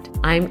change that.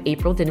 I'm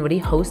April Dinwiddie,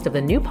 host of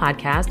the new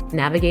podcast,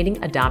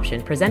 Navigating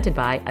Adoption, presented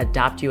by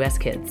Adopt US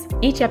Kids.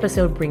 Each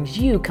episode brings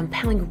you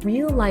compelling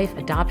real-life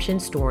adoption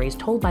stories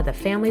told by the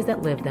families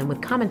that live them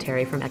with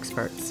commentary from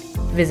experts.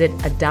 Visit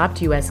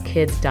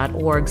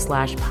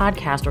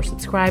adoptuskids.org/podcast or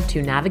subscribe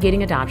to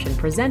Navigating Adoption,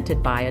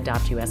 presented by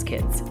Adopt US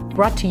Kids.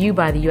 Brought to you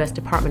by the U.S.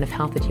 Department of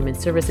Health and Human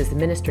Services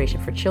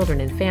Administration for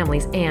Children and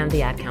Families and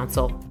the Ad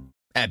Council.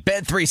 At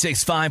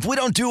Bet365, we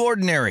don't do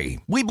ordinary.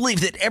 We believe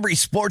that every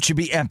sport should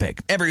be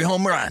epic. Every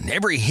home run,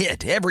 every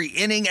hit, every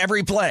inning,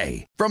 every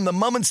play. From the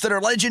moments that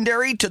are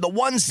legendary to the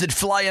ones that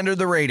fly under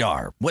the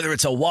radar. Whether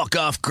it's a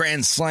walk-off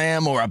grand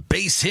slam or a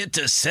base hit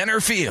to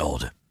center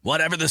field.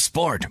 Whatever the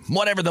sport,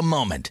 whatever the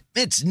moment.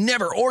 It's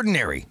never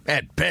ordinary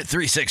at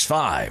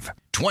Bet365.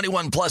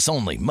 21 plus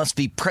only. Must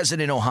be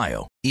present in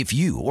Ohio. If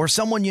you or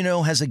someone you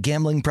know has a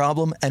gambling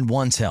problem and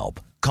wants help,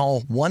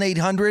 call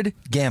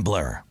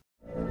 1-800-GAMBLER.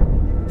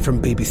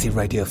 From BBC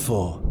Radio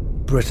 4,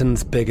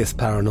 Britain's biggest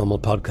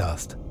paranormal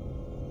podcast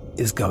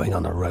is going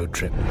on a road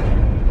trip.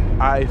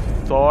 I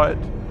thought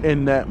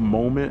in that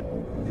moment,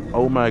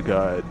 oh my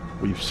God,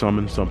 we've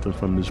summoned something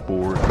from this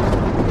board.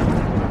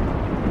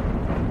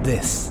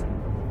 This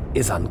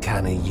is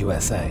Uncanny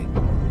USA.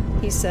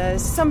 He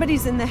says,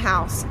 somebody's in the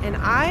house, and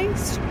I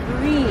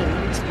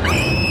screamed.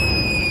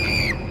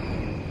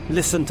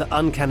 Listen to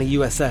Uncanny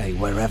USA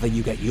wherever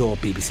you get your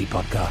BBC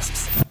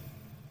podcasts,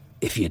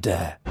 if you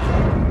dare.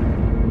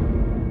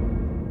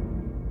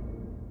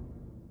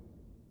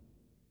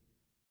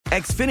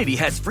 Xfinity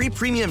has free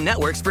premium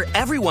networks for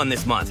everyone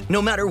this month,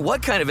 no matter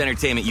what kind of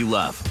entertainment you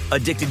love.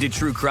 Addicted to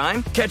true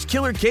crime? Catch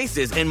killer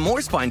cases and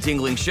more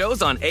spine-tingling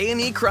shows on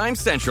A&E Crime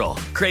Central.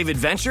 Crave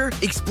adventure?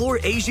 Explore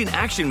Asian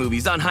action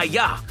movies on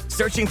Hi-YAH.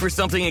 Searching for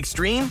something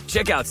extreme?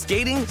 Check out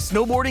skating,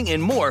 snowboarding,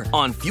 and more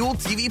on Fuel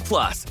TV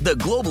Plus, the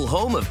global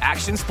home of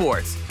action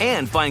sports.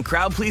 And find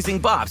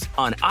crowd-pleasing bops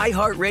on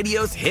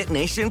iHeartRadio's Hit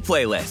Nation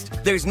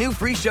playlist. There's new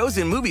free shows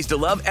and movies to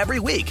love every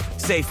week.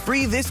 Say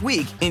free this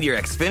week in your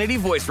Xfinity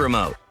voice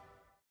remote.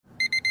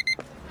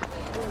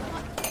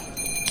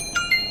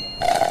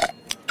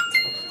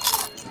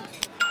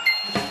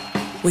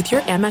 With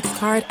your Amex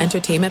card,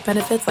 entertainment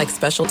benefits like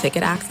special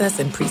ticket access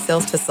and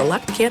pre-sales to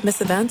select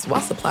can't-miss events while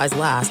supplies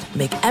last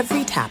make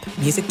every tap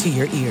music to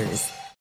your ears.